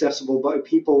really accessible by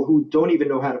people who don't even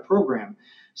know how to program.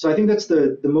 So I think that's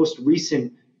the most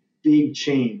recent big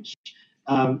change.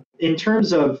 In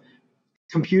terms of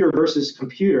computer versus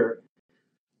computer,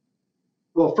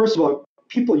 well, first of all,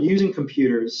 people using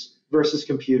computers versus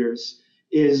computers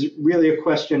is really a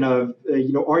question of,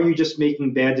 are you just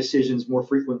making bad decisions more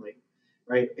frequently,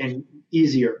 right, and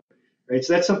easier? Right?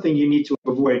 So that's something you need to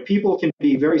avoid. People can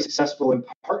be very successful in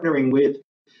partnering with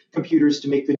computers to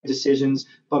make good decisions,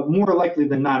 but more likely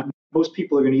than not, most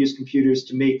people are going to use computers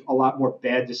to make a lot more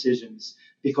bad decisions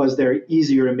because they're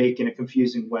easier to make in a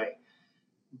confusing way.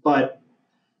 But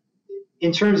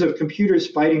in terms of computers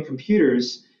fighting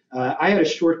computers, I had a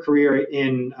short career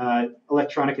in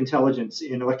electronic intelligence,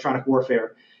 in electronic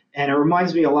warfare, and it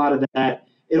reminds me a lot of that.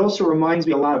 It also reminds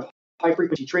me a lot of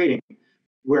high-frequency trading,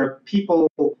 where people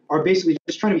are basically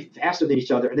just trying to be faster than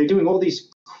each other. And they're doing all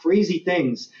these crazy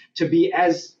things to be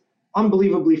as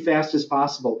unbelievably fast as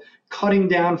possible, cutting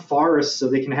down forests so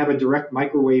they can have a direct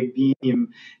microwave beam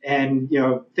and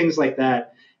things like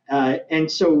that. And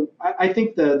so I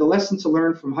think the lesson to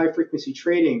learn from high-frequency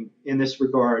trading in this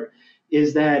regard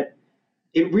is that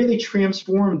it really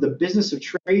transformed the business of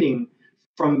trading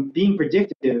from being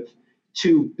predictive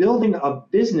to building a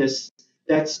business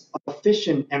that's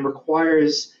efficient and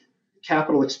requires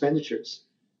capital expenditures,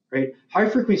 right? High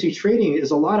frequency trading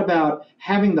is a lot about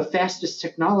having the fastest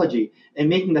technology and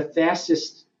making the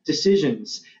fastest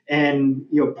decisions, and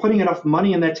putting enough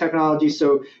money in that technology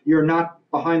so you're not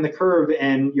behind the curve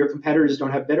and your competitors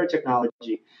don't have better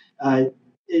technology.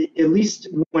 At least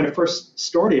when it first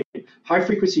started, high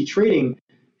frequency trading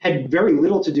had very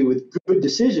little to do with good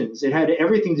decisions. It had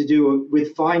everything to do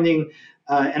with finding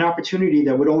an opportunity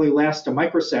that would only last a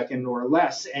microsecond or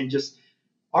less, and just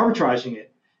arbitraging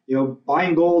it,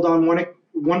 buying gold on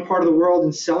one part of the world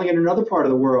and selling it in another part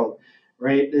of the world,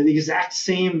 right? The exact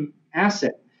same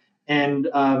asset. And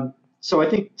so I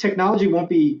think technology won't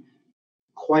be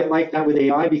quite like that with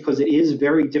AI because it is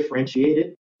very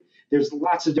differentiated. There's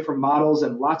lots of different models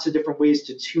and lots of different ways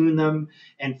to tune them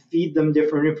and feed them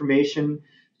different information.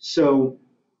 So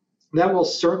that will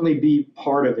certainly be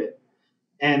part of it.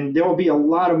 And there will be a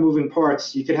lot of moving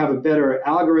parts. You could have a better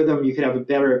algorithm. You could have a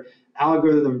better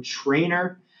algorithm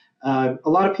trainer. A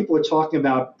lot of people are talking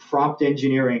about prompt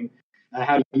engineering,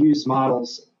 how to use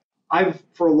models. I've,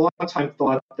 for a long time,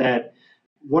 thought that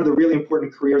one of the really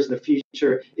important careers in the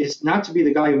future is not to be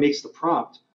the guy who makes the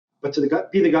prompt, but to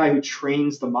be the guy who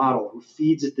trains the model, who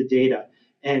feeds it the data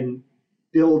and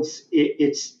builds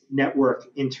its network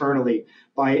internally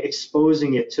by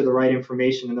exposing it to the right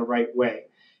information in the right way.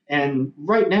 And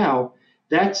right now,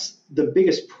 that's the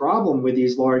biggest problem with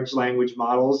these large language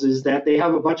models, is that they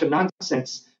have a bunch of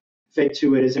nonsense fed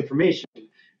to it as information,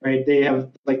 right? They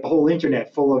have like the whole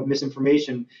internet full of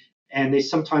misinformation, and they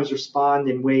sometimes respond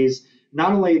in ways,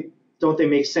 not only don't they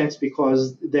make sense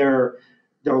because their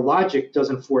logic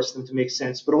doesn't force them to make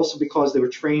sense, but also because they were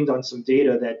trained on some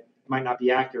data that might not be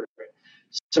accurate.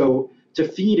 So to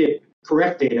feed it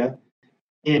correct data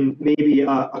in maybe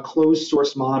a closed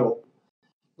source model,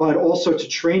 but also to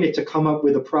train it to come up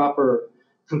with the proper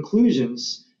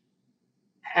conclusions,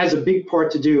 has a big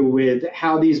part to do with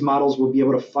how these models will be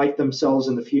able to fight themselves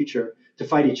in the future, to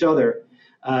fight each other,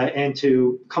 and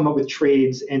to come up with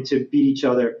trades and to beat each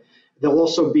other. There'll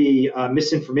also be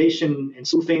misinformation and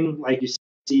spoofing, like you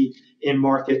see in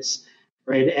markets,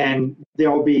 right? And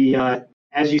there'll be,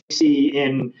 as you see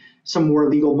in some more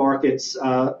legal markets,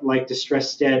 like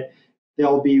distressed debt,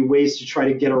 there'll be ways to try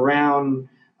to get around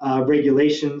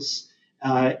regulations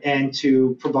and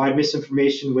to provide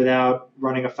misinformation without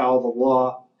running afoul of the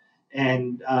law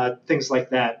and things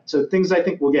like that. So things I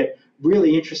think will get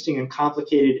really interesting and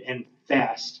complicated and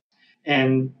fast.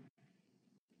 And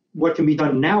what can be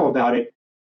done now about it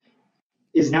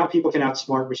is now people can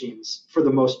outsmart machines for the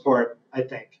most part, I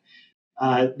think.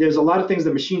 There's a lot of things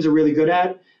that machines are really good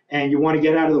at, and you want to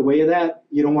get out of the way of that.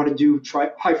 You don't want to do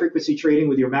high-frequency trading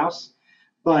with your mouse.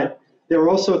 But there are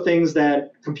also things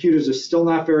that computers are still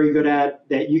not very good at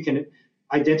that you can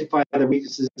identify their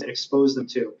weaknesses and expose them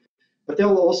to. But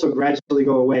they'll also gradually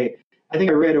go away. I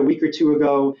think I read a week or two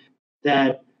ago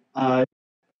that a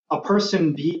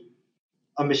person beat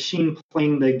a machine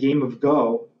playing the game of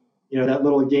Go, that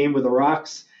little game with the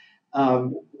rocks.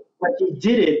 But he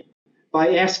did it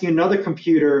by asking another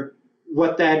computer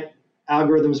what that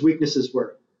algorithm's weaknesses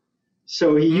were.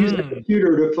 So he used the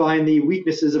computer to find the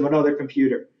weaknesses of another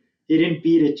computer. He didn't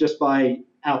beat it just by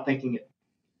outthinking it.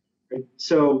 Right?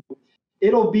 So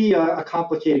it'll be a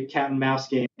complicated cat and mouse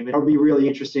game. It'll be really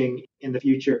interesting in the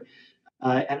future.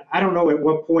 And I don't know at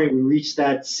what point we reach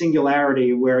that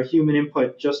singularity where human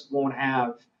input just won't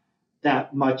have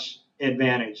that much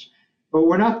advantage. But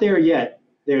we're not there yet.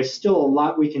 There's still a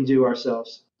lot we can do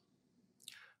ourselves.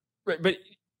 Right, but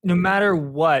no matter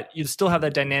what, you still have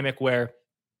that dynamic where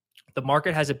the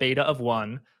market has a beta of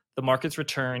 1. The market's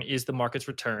return is the market's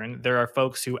return. There are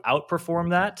folks who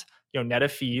outperform that, net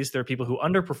of fees. There are people who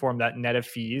underperform that net of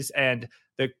fees, and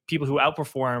the people who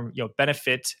outperform,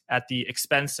 benefit at the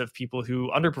expense of people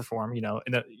who underperform.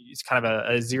 It's kind of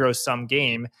a zero-sum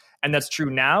game, and that's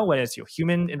true now when it's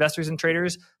human investors and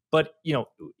traders. But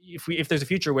if there's a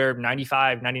future where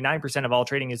 99% of all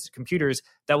trading is computers,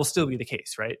 that will still be the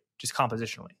case, right? Just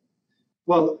compositionally.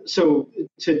 Well, so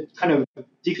to kind of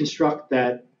deconstruct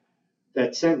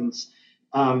that sentence,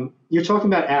 you're talking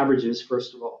about averages,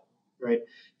 first of all, right?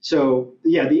 So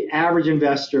yeah, the average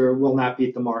investor will not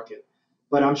beat the market,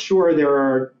 but I'm sure there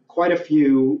are quite a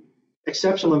few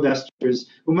exceptional investors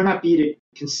who may not beat it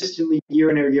consistently year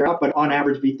in or year out, but on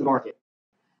average beat the market,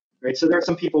 right? So there are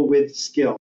some people with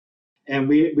skill, and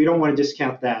we don't want to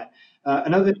discount that.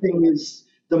 Another thing is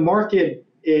the market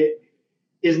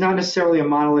is not necessarily a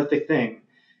monolithic thing.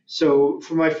 So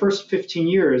for my first 15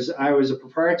 years, I was a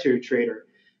proprietary trader,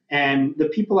 and the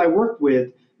people I worked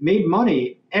with made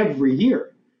money every year.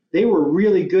 They were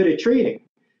really good at trading,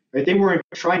 right? They weren't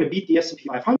trying to beat the S&P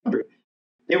 500.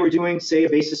 They were doing, say, a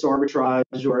basis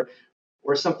arbitrage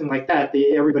or something like that.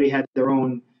 Everybody had their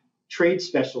own trade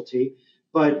specialty,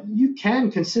 but you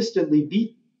can consistently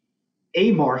beat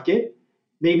a market,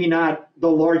 maybe not the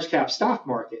large cap stock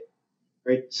market,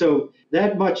 right? So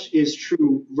that much is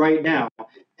true right now.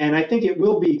 And I think it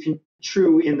will be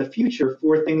true in the future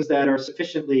for things that are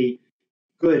sufficiently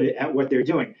good at what they're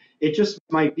doing. It just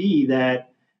might be that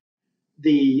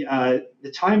the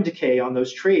the time decay on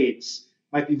those trades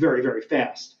might be very, very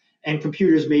fast. And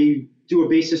computers may do a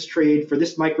basis trade for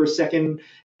this microsecond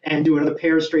and do another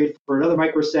pairs trade for another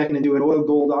microsecond and do an oil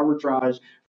gold arbitrage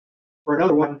for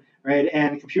another one, right?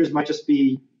 And computers might just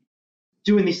be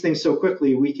doing these things so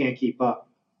quickly we can't keep up.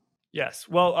 Yes.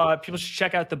 Well, people should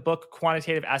check out the book,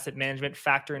 Quantitative Asset Management,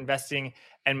 Factor Investing,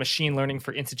 and Machine Learning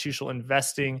for Institutional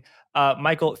Investing.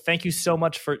 Michael, thank you so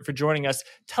much for joining us.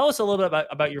 Tell us a little bit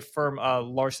about your firm,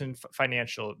 Larson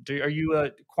Financial. Are you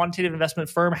a quantitative investment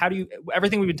firm? How do you,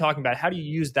 everything we've been talking about, how do you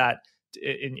use that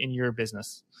in your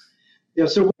business? Yeah,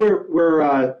 so we're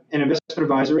an investment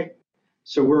advisory.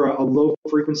 So we're a low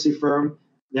frequency firm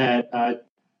that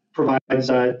provides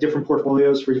different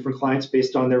portfolios for different clients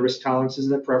based on their risk tolerances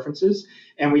and their preferences.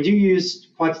 And we do use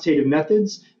quantitative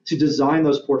methods to design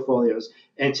those portfolios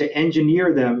and to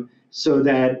engineer them so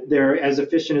that they're as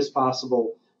efficient as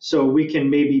possible, so we can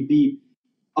maybe beat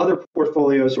other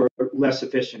portfolios who are less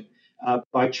efficient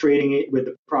by trading it with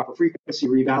the proper frequency,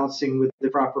 rebalancing with the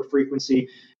proper frequency.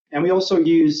 And we also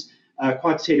use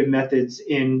quantitative methods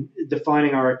in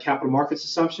defining our capital markets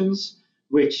assumptions,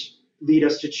 which lead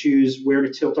us to choose where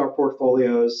to tilt our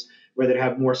portfolios, whether to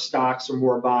have more stocks or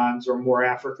more bonds or more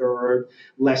Africa or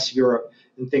less Europe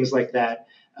and things like that.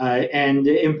 And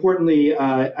importantly,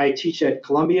 I teach at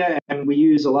Columbia, and we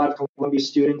use a lot of Columbia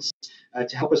students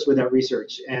to help us with that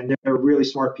research. And they're really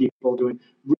smart people doing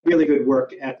really good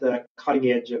work at the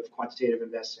cutting edge of quantitative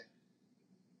investing.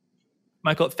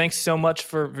 Michael, thanks so much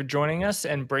for joining us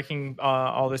and breaking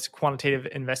all this quantitative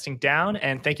investing down.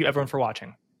 And thank you, everyone, for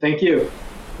watching. Thank you.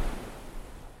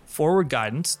 Forward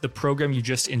Guidance, the program you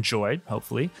just enjoyed,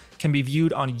 hopefully, can be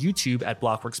viewed on YouTube at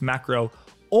Blockworks Macro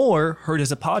or heard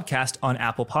as a podcast on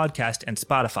Apple Podcast and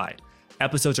Spotify.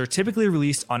 Episodes are typically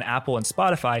released on Apple and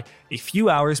Spotify a few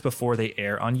hours before they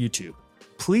air on YouTube.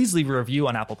 Please leave a review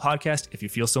on Apple Podcast if you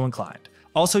feel so inclined.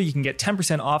 Also, you can get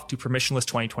 10% off to Permissionless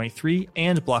 2023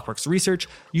 and Blockworks Research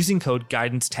using code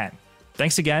GUIDANCE10.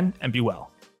 Thanks again, and be well.